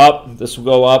 this will go up, this will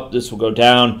go up, this will go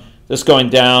down. This going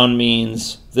down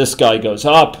means this guy goes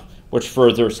up, which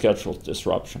further schedule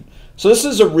disruption. So this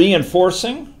is a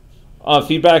reinforcing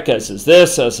feedback, as is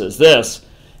this.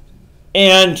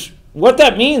 And what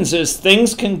that means is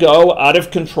things can go out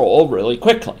of control really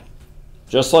quickly,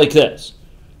 just like this.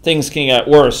 Things can get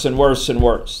worse and worse and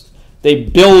worse. They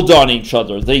build on each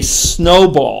other. They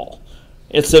snowball.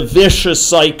 It's a vicious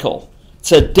cycle.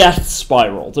 It's a death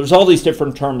spiral. There's all these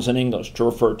different terms in English to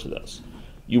refer to this.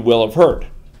 You will have heard,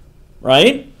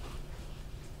 right?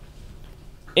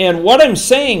 And what I'm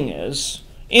saying is,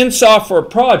 in software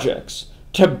projects,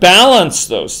 to balance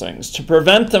those things, to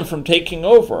prevent them from taking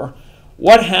over,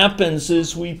 what happens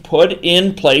is we put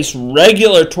in place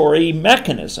regulatory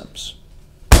mechanisms.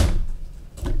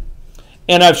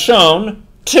 And I've shown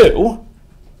two,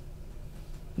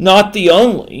 not the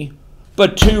only,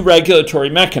 but two regulatory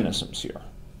mechanisms here.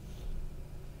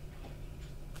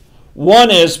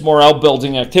 One is morale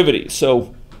building activities.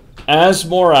 So as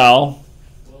morale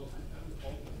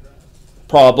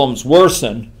problems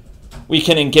worsen, we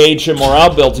can engage in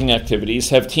morale building activities,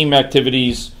 have team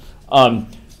activities,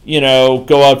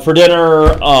 go out for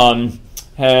dinner,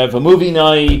 have a movie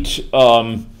night,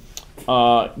 go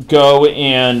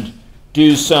and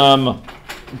do some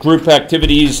group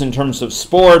activities in terms of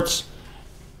sports.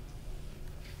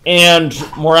 And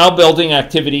morale building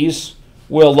activities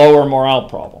will lower morale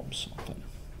problems.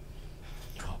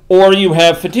 Or you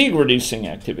have fatigue reducing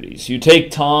activities. You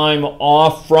take time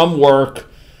off from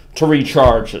work to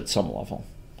recharge at some level.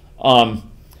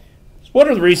 It's one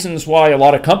of the reasons why a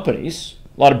lot of companies,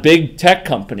 a lot of big tech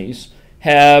companies,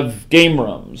 have game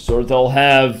rooms, or they'll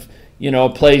have a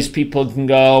place people can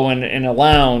go and in a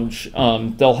lounge.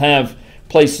 They'll have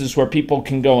places where people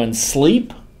can go and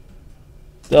sleep.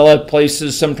 They'll have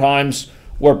places sometimes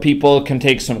where people can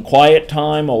take some quiet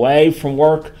time away from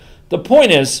work. The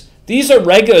point is, these are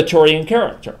regulatory in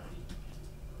character.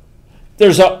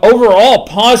 There's an overall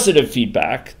positive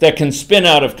feedback that can spin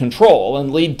out of control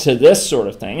and lead to this sort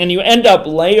of thing. And you end up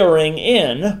layering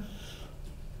in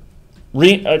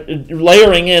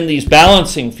these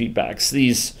balancing feedbacks,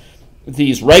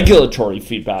 these regulatory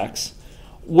feedbacks,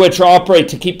 which operate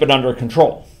to keep it under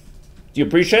control. Do you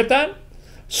appreciate that?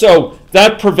 So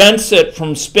that prevents it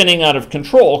from spinning out of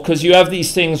control because you have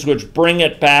these things which bring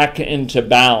it back into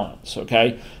balance,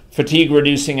 okay? Fatigue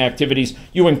reducing activities.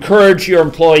 You encourage your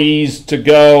employees to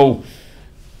go,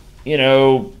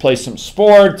 play some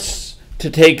sports, to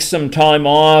take some time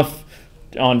off,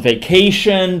 on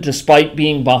vacation despite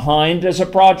being behind as a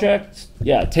project,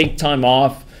 yeah, take time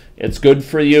off. It's good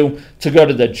for you. To go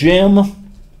to the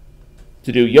gym,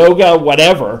 to do yoga,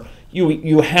 whatever,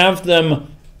 you have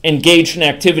them engage in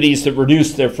activities that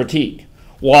reduce their fatigue.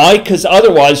 Why? Because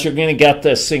otherwise you're going to get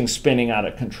this thing spinning out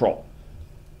of control.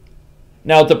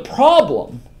 Now, the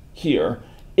problem here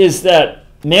is that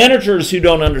managers who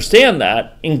don't understand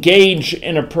that engage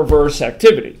in a perverse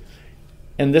activity.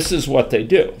 And this is what they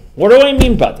do. What do I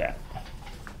mean by that?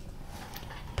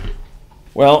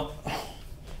 Well,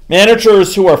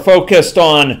 managers who are focused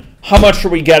on how much are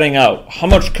we getting out? How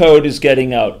much code is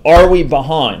getting out? Are we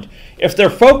behind? If they're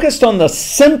focused on the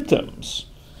symptoms,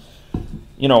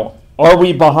 are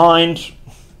we behind?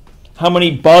 How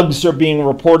many bugs are being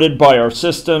reported by our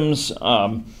systems?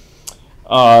 How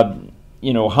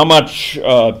much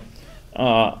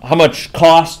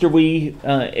cost are we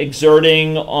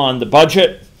exerting on the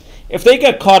budget? If they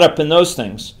get caught up in those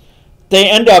things, they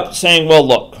end up saying, well,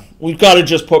 look, we've got to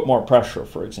just put more pressure,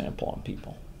 for example, on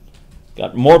people.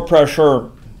 Got more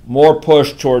pressure, more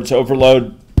push towards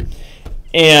overload,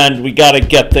 and we got to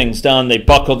get things done. They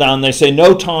buckle down. They say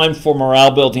no time for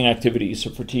morale-building activities or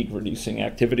fatigue-reducing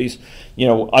activities.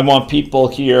 I want people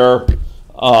here,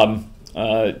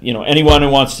 anyone who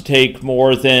wants to take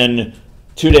more than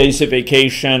 2 days of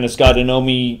vacation has got to let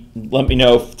me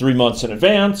know 3 months in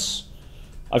advance.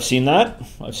 I've seen that.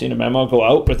 I've seen a memo go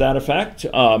out with that effect.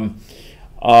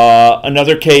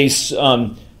 Another case,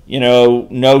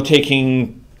 no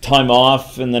taking time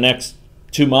off in the next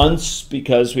 2 months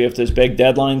because we have this big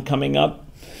deadline coming up.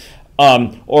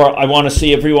 Or I want to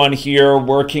see everyone here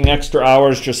working extra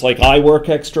hours just like I work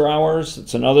extra hours.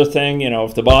 It's another thing.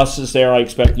 If the boss is there, I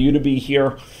expect you to be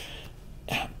here.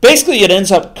 Basically, it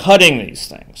ends up cutting these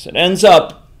things. It ends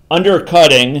up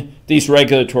undercutting these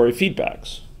regulatory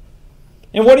feedbacks.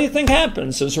 And what do you think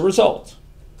happens as a result?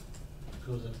 It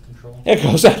goes out of control. It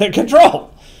goes out of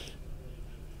control.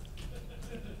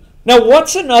 Now,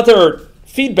 what's another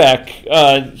feedback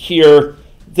here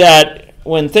that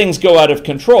when things go out of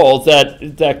control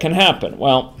that can happen?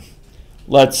 Well,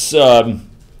 let's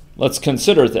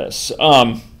consider this.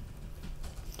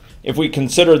 If we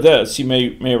consider this, you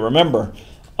may remember,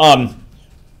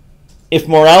 if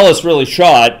morale is really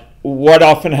shot, what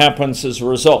often happens as a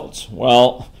result?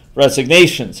 Well,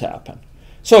 resignations happen.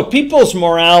 So if people's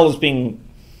morale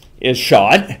is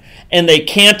shot, and they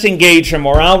can't engage in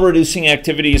morale-reducing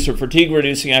activities or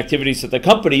fatigue-reducing activities at the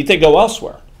company, they go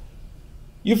elsewhere.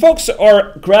 You folks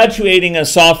are graduating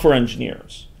as software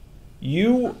engineers.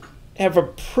 You have a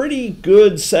pretty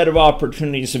good set of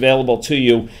opportunities available to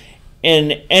you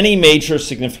in any major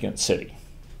significant city.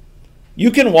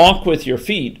 You can walk with your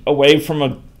feet away from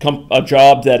a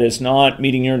job that is not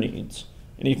meeting your needs,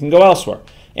 and you can go elsewhere.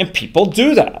 And people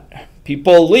do that.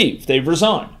 People leave. They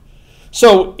resign.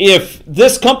 So if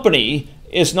this company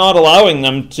is not allowing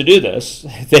them to do this,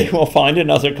 they will find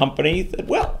another company that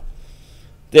will.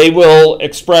 They will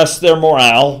express their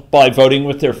morale by voting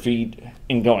with their feet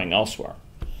and going elsewhere.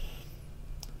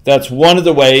 That's one of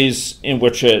the ways in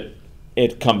which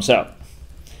it comes out.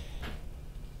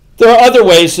 There are other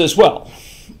ways as well,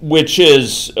 which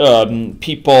is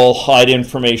people hide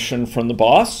information from the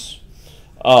boss,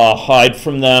 hide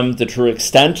from them the true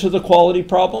extent of the quality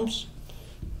problems.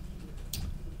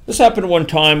 This happened one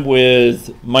time with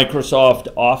Microsoft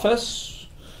Office.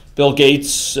 Bill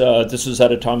Gates, this was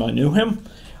at a time I knew him.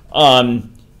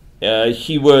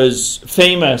 He was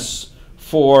famous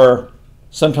for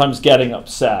sometimes getting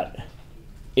upset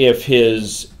if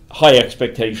his high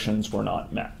expectations were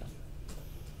not met.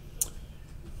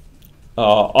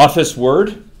 Office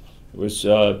Word, it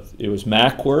was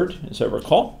Mac Word, as I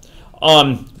recall,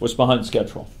 was behind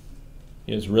schedule.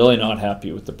 He was really not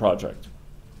happy with the project.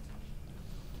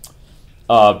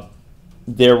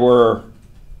 There were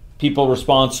people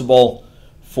responsible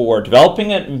for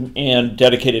developing it and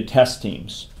dedicated test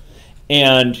teams.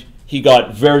 And he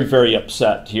got very, very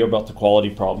upset to hear about the quality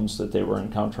problems that they were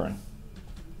encountering.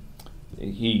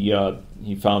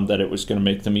 He found that it was going to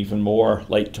make them even more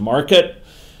late to market,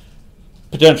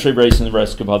 potentially raising the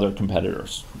risk of other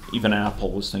competitors. Even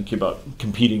Apple was thinking about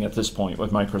competing at this point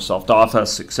with Microsoft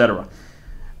Office, etc.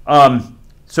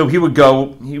 So he would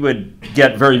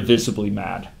get very visibly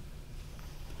mad.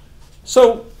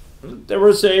 So there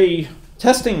was a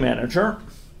testing manager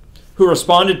who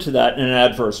responded to that in an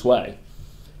adverse way.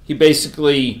 He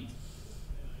basically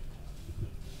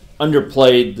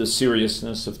underplayed the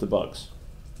seriousness of the bugs.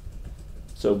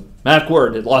 So Mac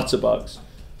Word had lots of bugs,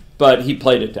 but he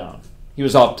played it down. He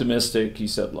was optimistic. He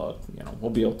said, look,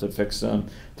 we'll be able to fix them.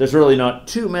 There's really not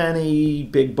too many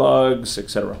big bugs,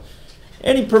 etc.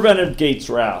 And he prevented Gates'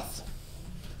 wrath.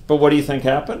 But what do you think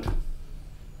happened?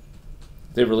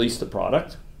 They released the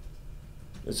product.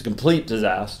 It's a complete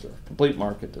disaster, complete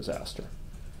market disaster.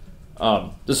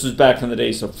 This was back in the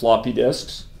days of floppy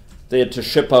disks. They had to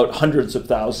ship out hundreds of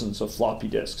thousands of floppy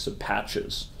disks of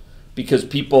patches because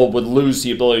people would lose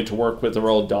the ability to work with their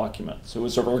old documents. It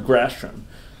was a regression,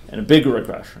 and a big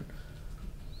regression.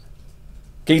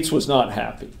 Gates was not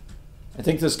happy. I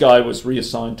think this guy was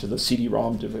reassigned to the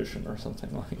CD-ROM division or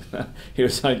something like that. He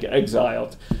was like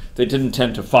exiled. They didn't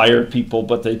tend to fire people,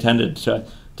 but they tended to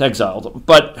exile them.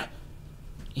 But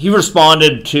he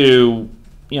responded to,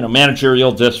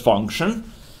 managerial dysfunction.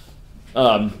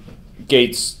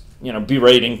 Gates,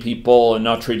 berating people and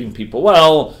not treating people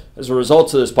well as a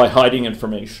result of this by hiding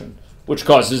information, which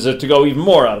causes it to go even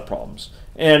more out of problems.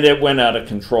 And it went out of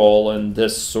control in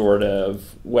this sort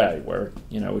of way, where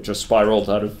it just spiraled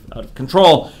out of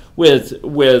control with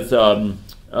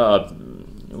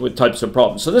types of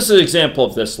problems. So this is an example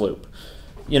of this loop.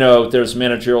 There's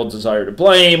managerial desire to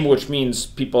blame, which means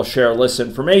people share less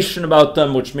information about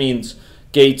them, which means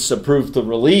Gates approved the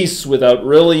release without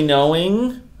really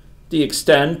knowing the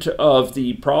extent of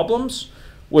the problems,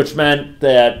 which meant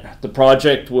that the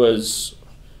project was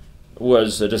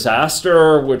a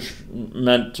disaster, which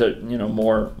meant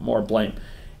more blame.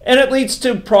 And it leads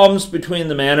to problems between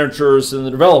the managers and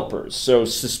the developers. So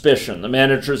suspicion. The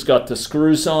managers got the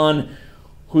screws on.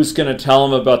 Who's going to tell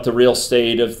them about the real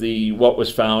state of what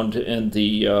was found in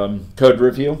the code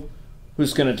review?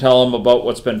 Who's going to tell them about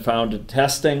what's been found in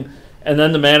testing? And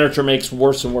then the manager makes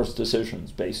worse and worse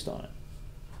decisions based on it.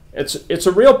 It's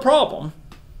a real problem.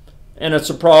 And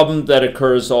it's a problem that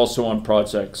occurs also on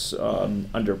projects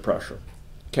under pressure.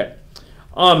 Okay.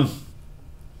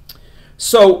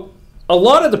 So a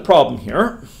lot of the problem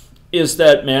here is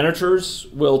that managers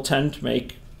will tend to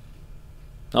make,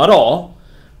 not all,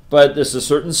 but there's a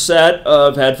certain set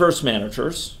of adverse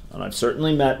managers, and I've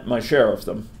certainly met my share of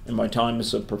them in my time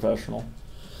as a professional,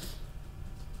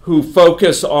 who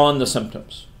focus on the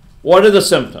symptoms. What are the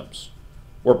symptoms?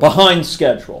 We're behind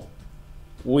schedule.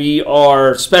 We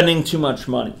are spending too much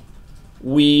money.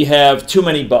 We have too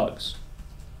many bugs.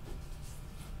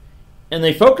 And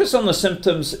they focus on the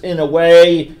symptoms in a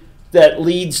way that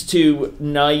leads to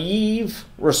naive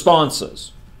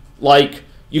responses, like,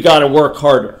 you got to work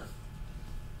harder.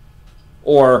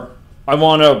 Or, I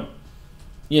want to,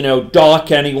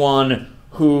 dock anyone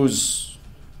whose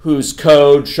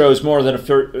code shows more than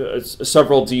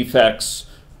several defects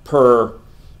per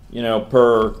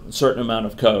certain amount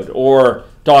of code. Or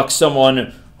dock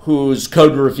someone whose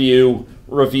code review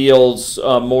reveals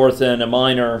more than a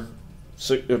minor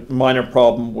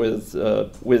problem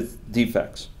with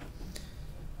defects.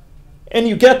 And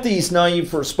you get these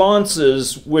naive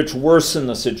responses which worsen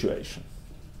the situation.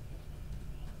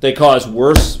 They cause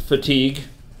worse fatigue.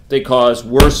 They cause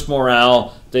worse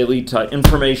morale. They lead to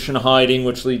information hiding,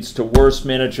 which leads to worse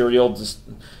managerial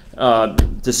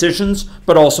decisions,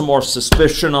 but also more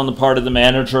suspicion on the part of the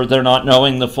manager. They're not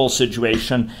knowing the full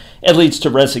situation. It leads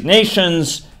to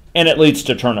resignations, and it leads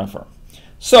to turnover.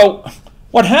 So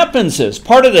what happens is,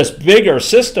 part of this bigger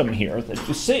system here that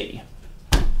you see,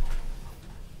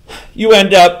 you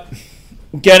end up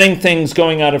getting things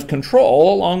going out of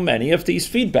control along many of these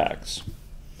feedbacks.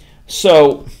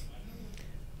 So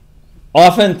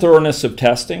often thoroughness of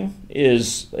testing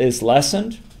is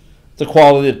lessened. The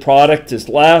quality of the product is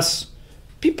less.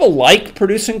 People like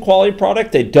producing quality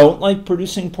product. They don't like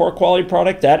producing poor quality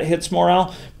product. That hits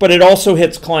morale. But it also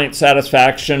hits client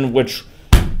satisfaction,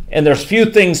 and there's few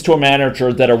things to a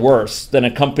manager that are worse than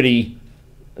a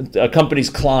company's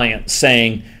client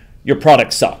saying, your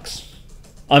product sucks.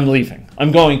 I'm leaving.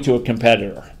 I'm going to a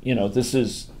competitor. This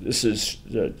is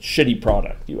a shitty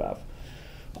product you have.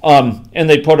 And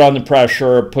they put on the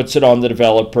pressure, puts it on the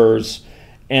developers,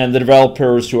 and the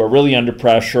developers who are really under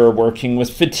pressure, working with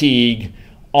fatigue,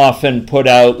 often put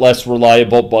out less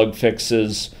reliable bug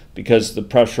fixes because the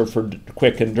pressure for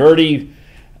quick and dirty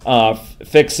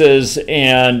fixes,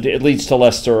 and it leads to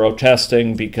less thorough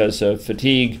testing because of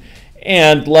fatigue,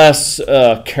 and less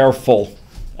careful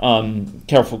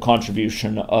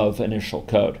contribution of initial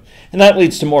code. And that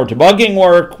leads to more debugging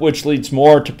work, which leads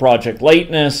more to project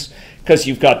lateness, because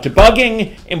you've got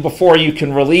debugging, and before you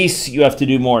can release, you have to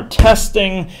do more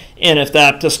testing, and if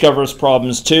that discovers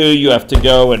problems too, you have to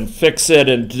go and fix it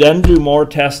and then do more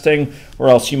testing, or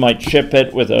else you might ship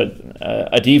it with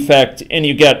a defect, and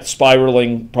you get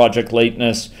spiraling project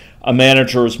lateness. A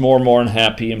manager is more and more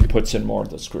unhappy and puts in more of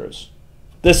the screws.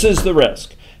 This is the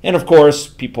risk. And of course,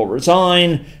 people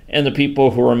resign, and the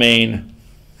people who remain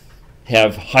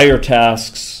have higher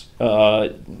tasks,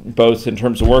 both in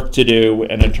terms of work to do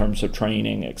and in terms of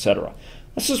training, etc.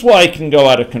 This is why it can go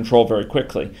out of control very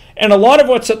quickly. And a lot of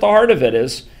what's at the heart of it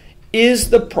is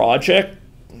the project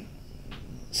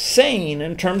sane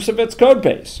in terms of its code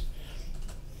base?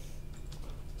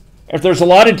 If there's a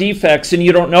lot of defects and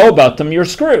you don't know about them, you're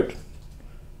screwed.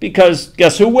 Because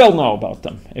guess who will know about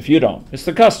them if you don't? It's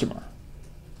the customer.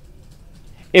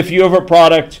 If you have a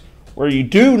product where you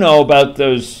do know about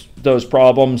those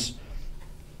problems,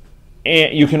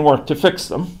 and you can work to fix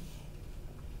them.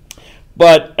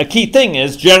 But a key thing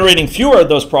is generating fewer of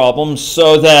those problems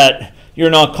so that you're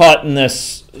not caught in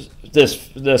this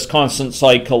constant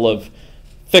cycle of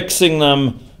fixing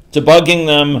them, debugging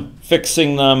them,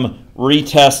 fixing them,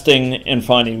 retesting, and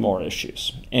finding more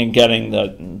issues and getting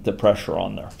the pressure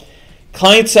on there.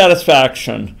 Client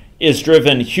satisfaction is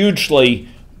driven hugely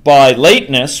by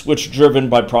lateness, which is driven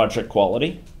by project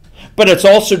quality, but it's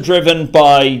also driven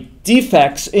by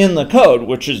defects in the code,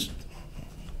 which is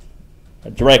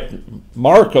a direct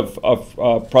mark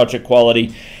of project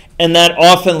quality, and that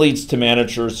often leads to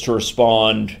managers to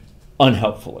respond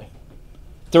unhelpfully.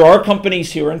 There are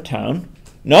companies here in town,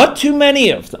 not too many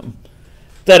of them,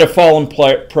 that have fallen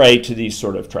prey to these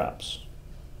sort of traps,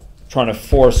 trying to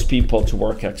force people to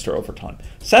work extra overtime.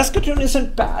 Saskatoon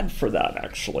isn't bad for that,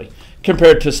 actually,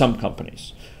 compared to some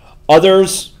companies.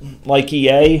 Others, like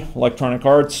EA, Electronic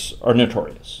Arts, are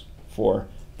notorious for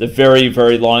the very,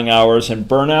 very long hours and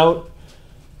burnout.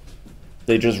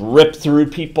 They just rip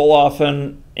through people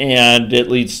often, and it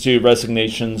leads to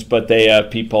resignations, but they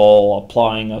have people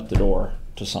applying out the door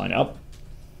to sign up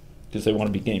because they want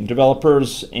to be game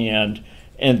developers, and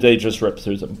they just rip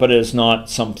through them. But it is not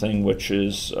something which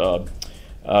is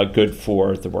good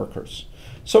for the workers.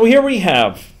 So here we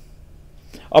have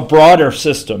a broader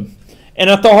system, and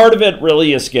at the heart of it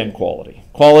really is, again, quality.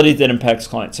 Quality that impacts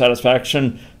client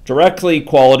satisfaction directly,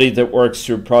 quality that works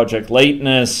through project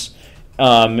lateness,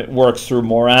 it works through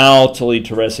morale to lead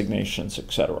to resignations,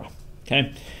 etc.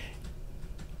 Okay?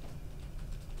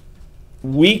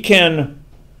 We can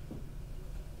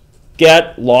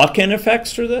get lock-in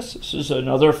effects through this. This is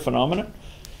another phenomenon.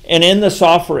 And in the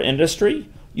software industry,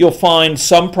 you'll find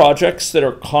some projects that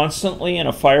are constantly in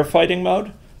a firefighting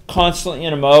mode, constantly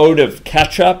in a mode of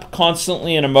catch-up,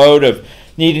 constantly in a mode of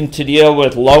needing to deal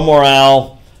with low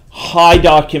morale, high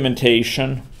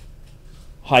documentation,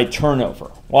 high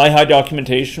turnover. Why high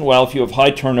documentation? Well, if you have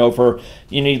high turnover,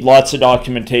 you need lots of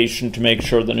documentation to make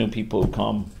sure the new people who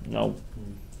come know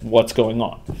what's going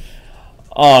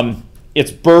on. It's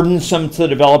burdensome to the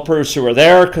developers who are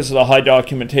there because of the high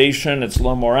documentation. It's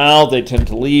low morale. They tend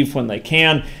to leave when they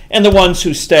can. And the ones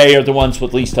who stay are the ones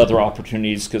with least other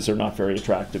opportunities because they're not very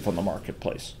attractive on the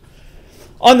marketplace.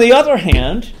 On the other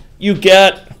hand, you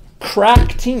get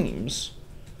crack teams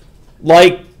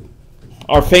like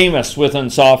are famous within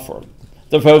software.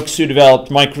 The folks who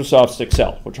developed Microsoft's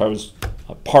Excel, which I was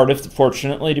a part of,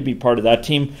 fortunately, to be part of that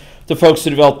team. The folks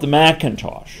who developed the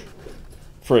Macintosh,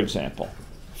 for example.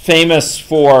 Famous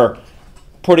for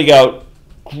putting out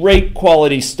great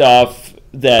quality stuff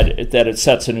that it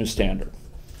sets a new standard.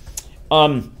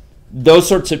 Those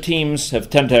sorts of teams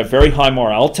tend to have very high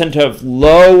morale, tend to have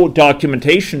low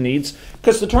documentation needs,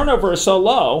 because the turnover is so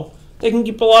low, they can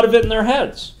keep a lot of it in their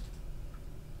heads.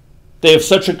 They have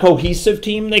such a cohesive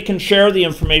team, they can share the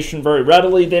information very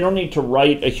readily. They don't need to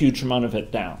write a huge amount of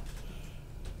it down.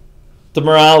 The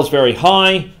morale is very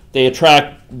high. They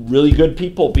attract really good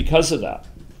people because of that.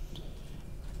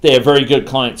 They have very good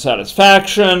client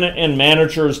satisfaction, and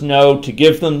managers know to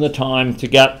give them the time to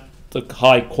get the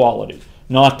high quality,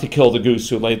 not to kill the goose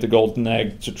who laid the golden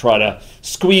egg to try to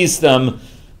squeeze them,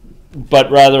 but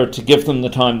rather to give them the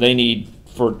time they need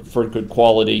for good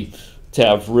quality to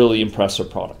have really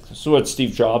impressive products. So what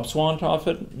Steve Jobs wanted off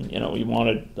it, he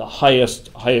wanted the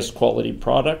highest quality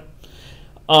product.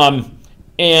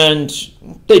 And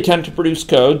they tend to produce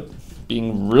code,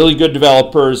 being really good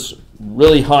developers,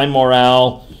 really high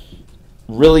morale,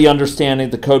 really understanding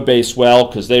the code base well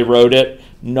because they wrote it,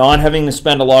 not having to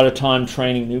spend a lot of time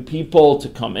training new people to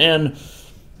come in.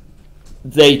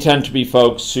 They tend to be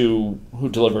folks who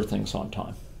deliver things on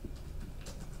time.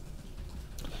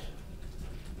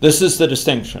 This is the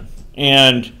distinction.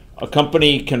 And a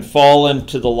company can fall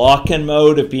into the lock-in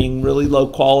mode of being really low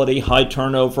quality, high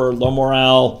turnover, low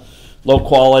morale, low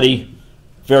quality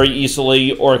very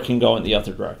easily, or it can go in the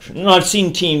other direction. And I've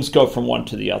seen teams go from one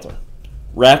to the other.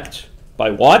 Wrecked by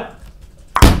what?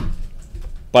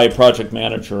 By a project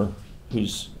manager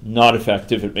who's not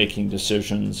effective at making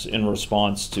decisions in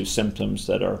response to symptoms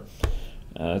that are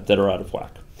out of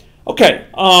whack. Okay,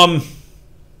 I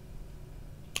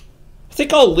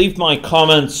think I'll leave my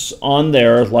comments on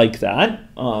there like that.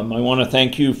 I want to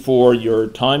thank you for your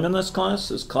time in this class.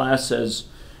 This class has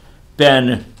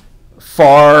been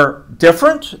far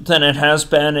different than it has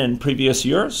been in previous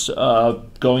years,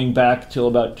 going back till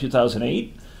about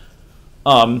 2008.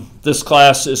 This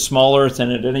class is smaller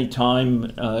than at any time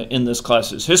in this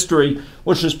class's history,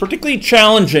 which is particularly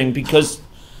challenging because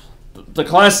the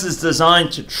class is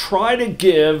designed to try to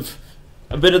give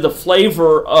a bit of the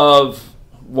flavor of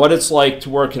what it's like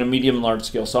to work in a medium and large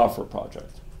scale software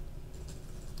project.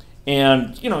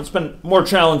 And, it's been more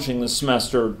challenging this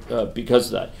semester because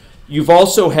of that. You've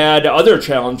also had other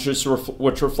challenges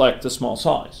which reflect the small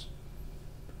size.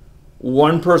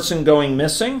 One person going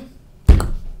missing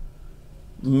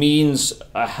means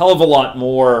a hell of a lot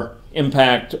more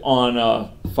impact on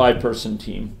a 5-person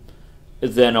team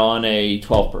than on a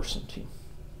 12-person team.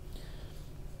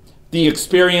 The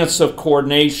experience of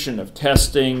coordination, of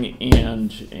testing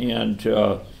and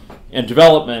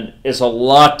development is a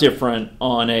lot different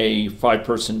on a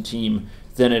 5-person team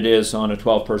than it is on a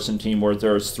 12-person team where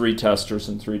there's 3 testers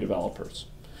and 3 developers.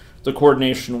 The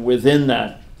coordination within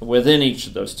each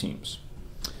of those teams.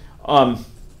 I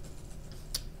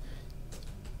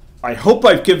hope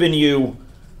I've given you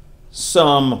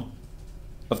some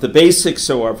of the basics,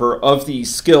 however, of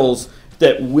these skills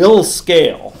that will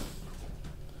scale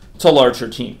to larger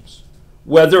teams.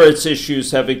 Whether it's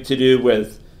issues having to do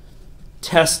with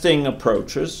testing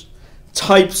approaches,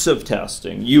 types of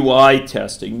testing, UI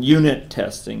testing, unit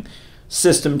testing,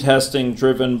 system testing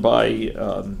driven by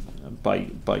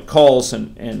calls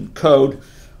and code,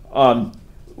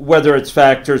 whether it's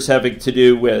factors having to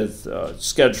do with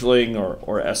scheduling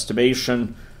or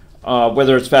estimation,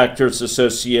 whether it's factors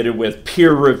associated with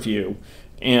peer review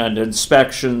and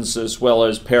inspections as well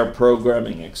as pair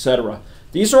programming, etc.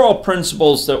 These are all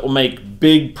principles that will make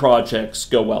big projects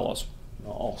go well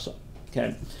also.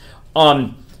 Okay.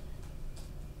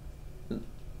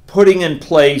 Putting in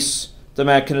place the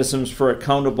mechanisms for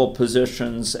accountable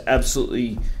positions,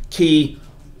 absolutely key.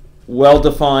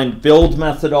 Well-defined build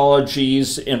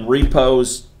methodologies in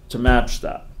repos to match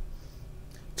that.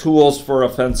 Tools for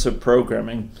offensive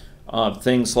programming,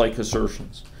 things like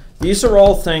assertions. These are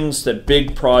all things that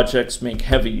big projects make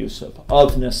heavy use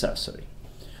of necessity.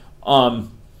 And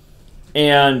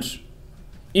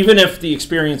even if the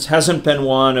experience hasn't been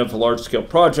one of a large-scale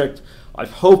project, I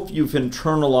hope you've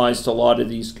internalized a lot of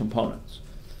these components.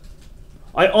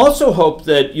 I also hope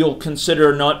that you'll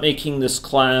consider not making this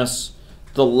class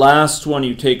the last one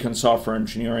you take in software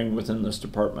engineering within this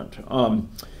department.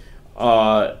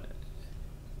 Although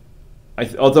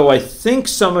I think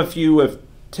some of you have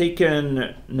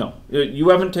taken, no, you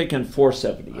haven't taken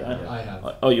 470 yet. I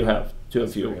have. Oh, you have? 2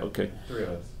 of you, okay. 3 of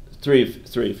us. Three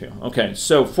of you. Okay,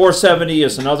 so 470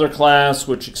 is another class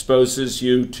which exposes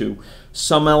you to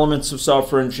some elements of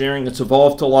software engineering. It's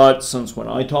evolved a lot since when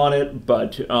I taught it,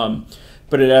 but it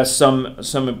has some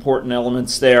important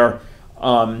elements there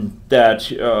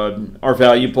that are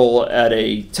valuable at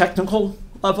a technical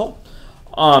level.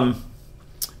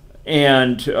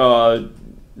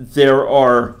 There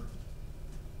are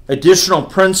additional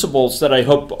principles that I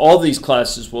hope all these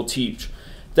classes will teach,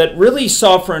 that really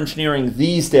software engineering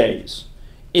these days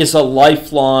is a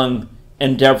lifelong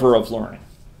endeavor of learning.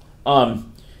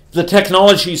 The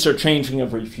technologies are changing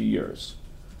every few years.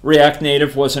 React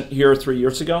Native wasn't here 3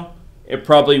 years ago. It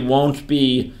probably won't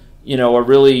be, a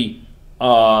really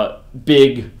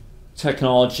big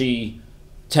technology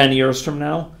 10 years from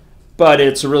now, but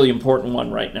it's a really important one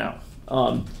right now.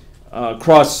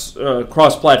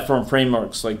 Cross-platform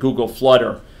frameworks like Google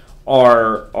Flutter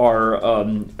are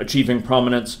achieving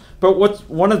prominence. But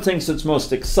one of the things that's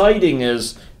most exciting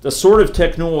is the sort of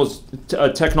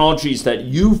technologies that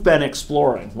you've been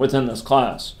exploring within this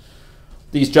class.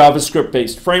 These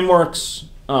JavaScript-based frameworks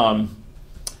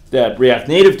that React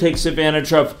Native takes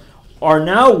advantage of are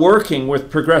now working with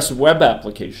progressive web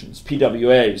applications,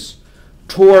 PWAs,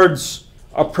 towards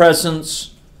a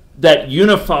presence that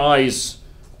unifies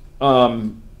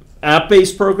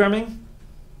app-based programming,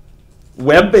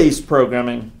 web-based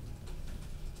programming,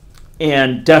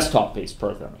 and desktop-based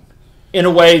programming in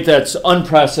a way that's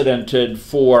unprecedented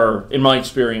in my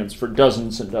experience, for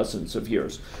dozens and dozens of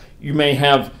years. You may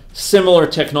have similar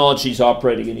technologies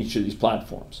operating in each of these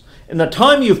platforms. And the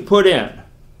time you've put in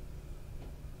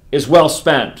is well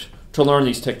spent to learn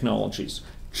these technologies.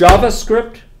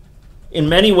 JavaScript, in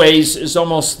many ways, is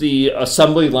almost the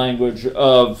assembly language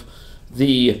of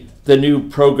the new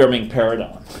programming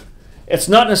paradigm. It's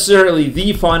not necessarily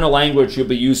the final language you'll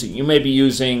be using. You may be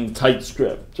using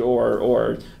TypeScript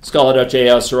or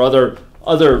Scala.js or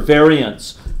other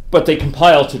variants, but they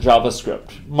compile to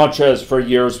JavaScript, much as for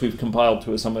years we've compiled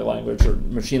to assembly language or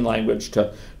machine language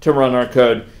to run our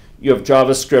code. You have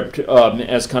JavaScript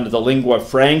as kind of the lingua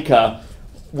franca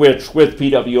which with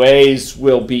PWAs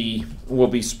will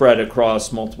be spread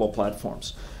across multiple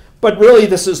platforms. But really,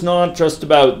 this is not just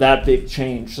about that big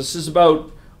change. This is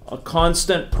about a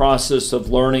constant process of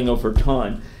learning over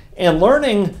time. And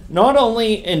learning not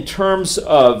only in terms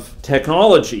of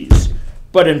technologies,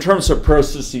 but in terms of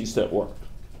processes that work.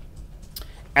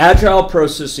 Agile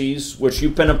processes, which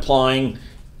you've been applying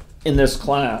in this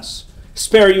class,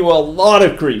 spare you a lot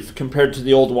of grief compared to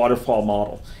the old waterfall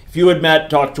model. If you had met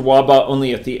Dr. Waba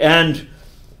only at the end,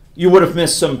 you would have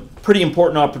missed some pretty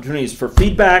important opportunities for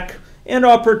feedback and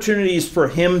opportunities for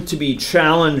him to be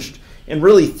challenged and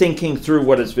really thinking through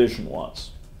what his vision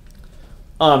was.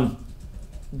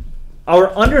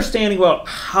 Our understanding about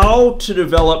how to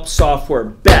develop software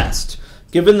best,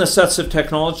 given the sets of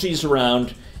technologies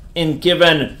around, and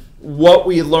given what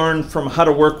we learn from how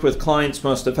to work with clients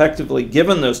most effectively,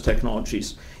 given those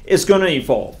technologies, is going to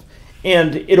evolve.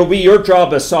 And it'll be your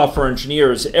job as software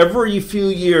engineers every few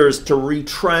years to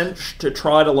retrench, to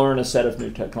try to learn a set of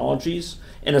new technologies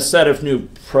and a set of new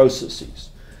processes.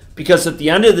 Because at the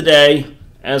end of the day,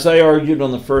 as I argued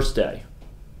on the first day,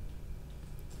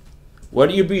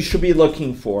 what you should be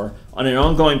looking for on an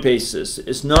ongoing basis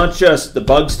is not just the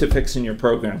bugs to fix in your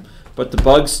program, but the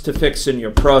bugs to fix in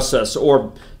your process,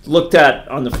 or looked at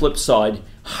on the flip side,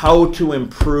 how to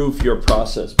improve your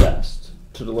process best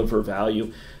to deliver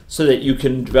value so that you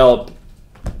can develop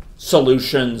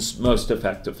solutions most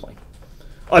effectively.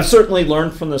 I've certainly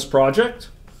learned from this project.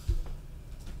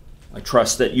 I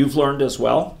trust that you've learned as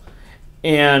well.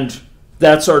 And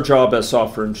that's our job as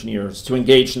software engineers, to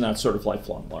engage in that sort of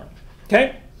lifelong learning.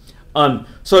 Okay?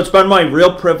 So it's been my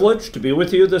real privilege to be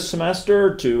with you this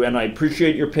semester, and I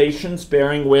appreciate your patience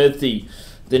bearing with the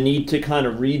need to kind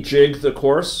of rejig the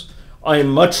course. I am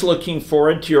much looking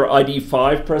forward to your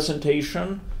ID5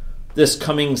 presentation this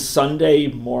coming Sunday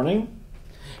morning,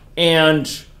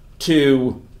 and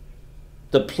to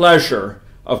the pleasure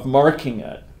of marking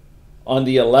it on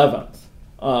the 11th.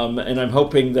 And I'm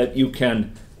hoping that you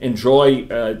can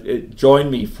join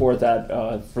me for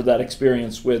that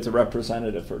experience with a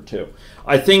representative or two.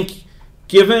 I think,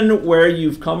 given where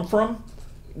you've come from,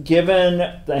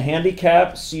 given the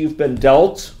handicaps you've been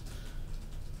dealt,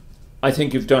 I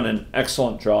think you've done an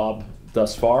excellent job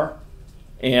thus far,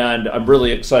 and I'm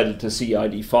really excited to see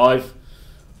ID5.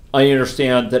 I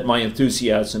understand that my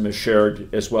enthusiasm is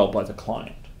shared as well by the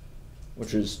client,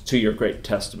 which is to your great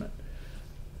testament.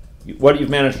 What you've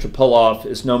managed to pull off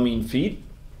is no mean feat,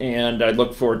 and I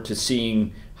look forward to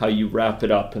seeing how you wrap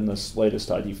it up in this latest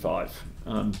ID5.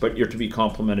 But you're to be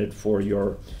complimented for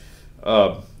your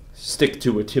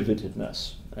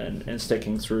stick-to-itiveness and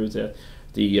sticking through the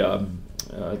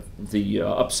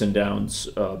ups and downs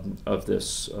of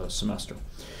this semester.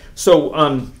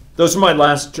 So those are my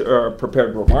last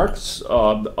prepared remarks.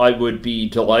 I would be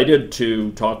delighted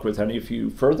to talk with any of you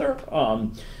further,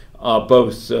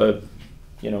 both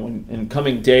in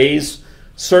coming days.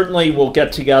 Certainly we'll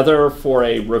get together for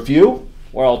a review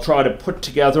where I'll try to put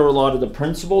together a lot of the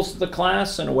principles of the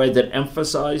class in a way that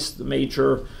emphasize the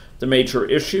major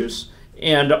issues.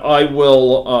 And I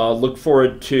will look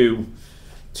forward to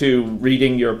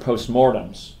reading your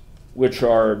postmortems, which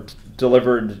are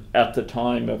delivered at the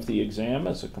time of the exam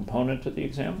as a component of the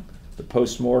exam, the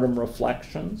postmortem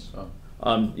reflections.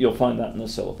 You'll find that in the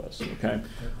syllabus, okay?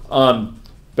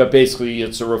 But basically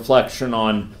it's a reflection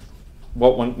on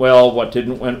what went well, what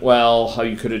didn't went well, how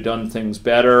you could have done things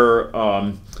better,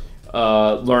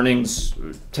 learnings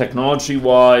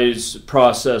technology-wise,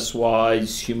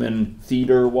 process-wise, human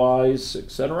theater-wise,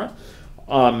 etc.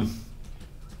 And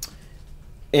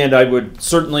I would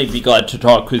certainly be glad to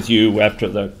talk with you after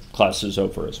the class is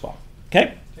over as well.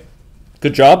 Okay?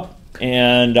 Good job,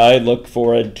 and I look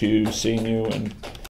forward to seeing you in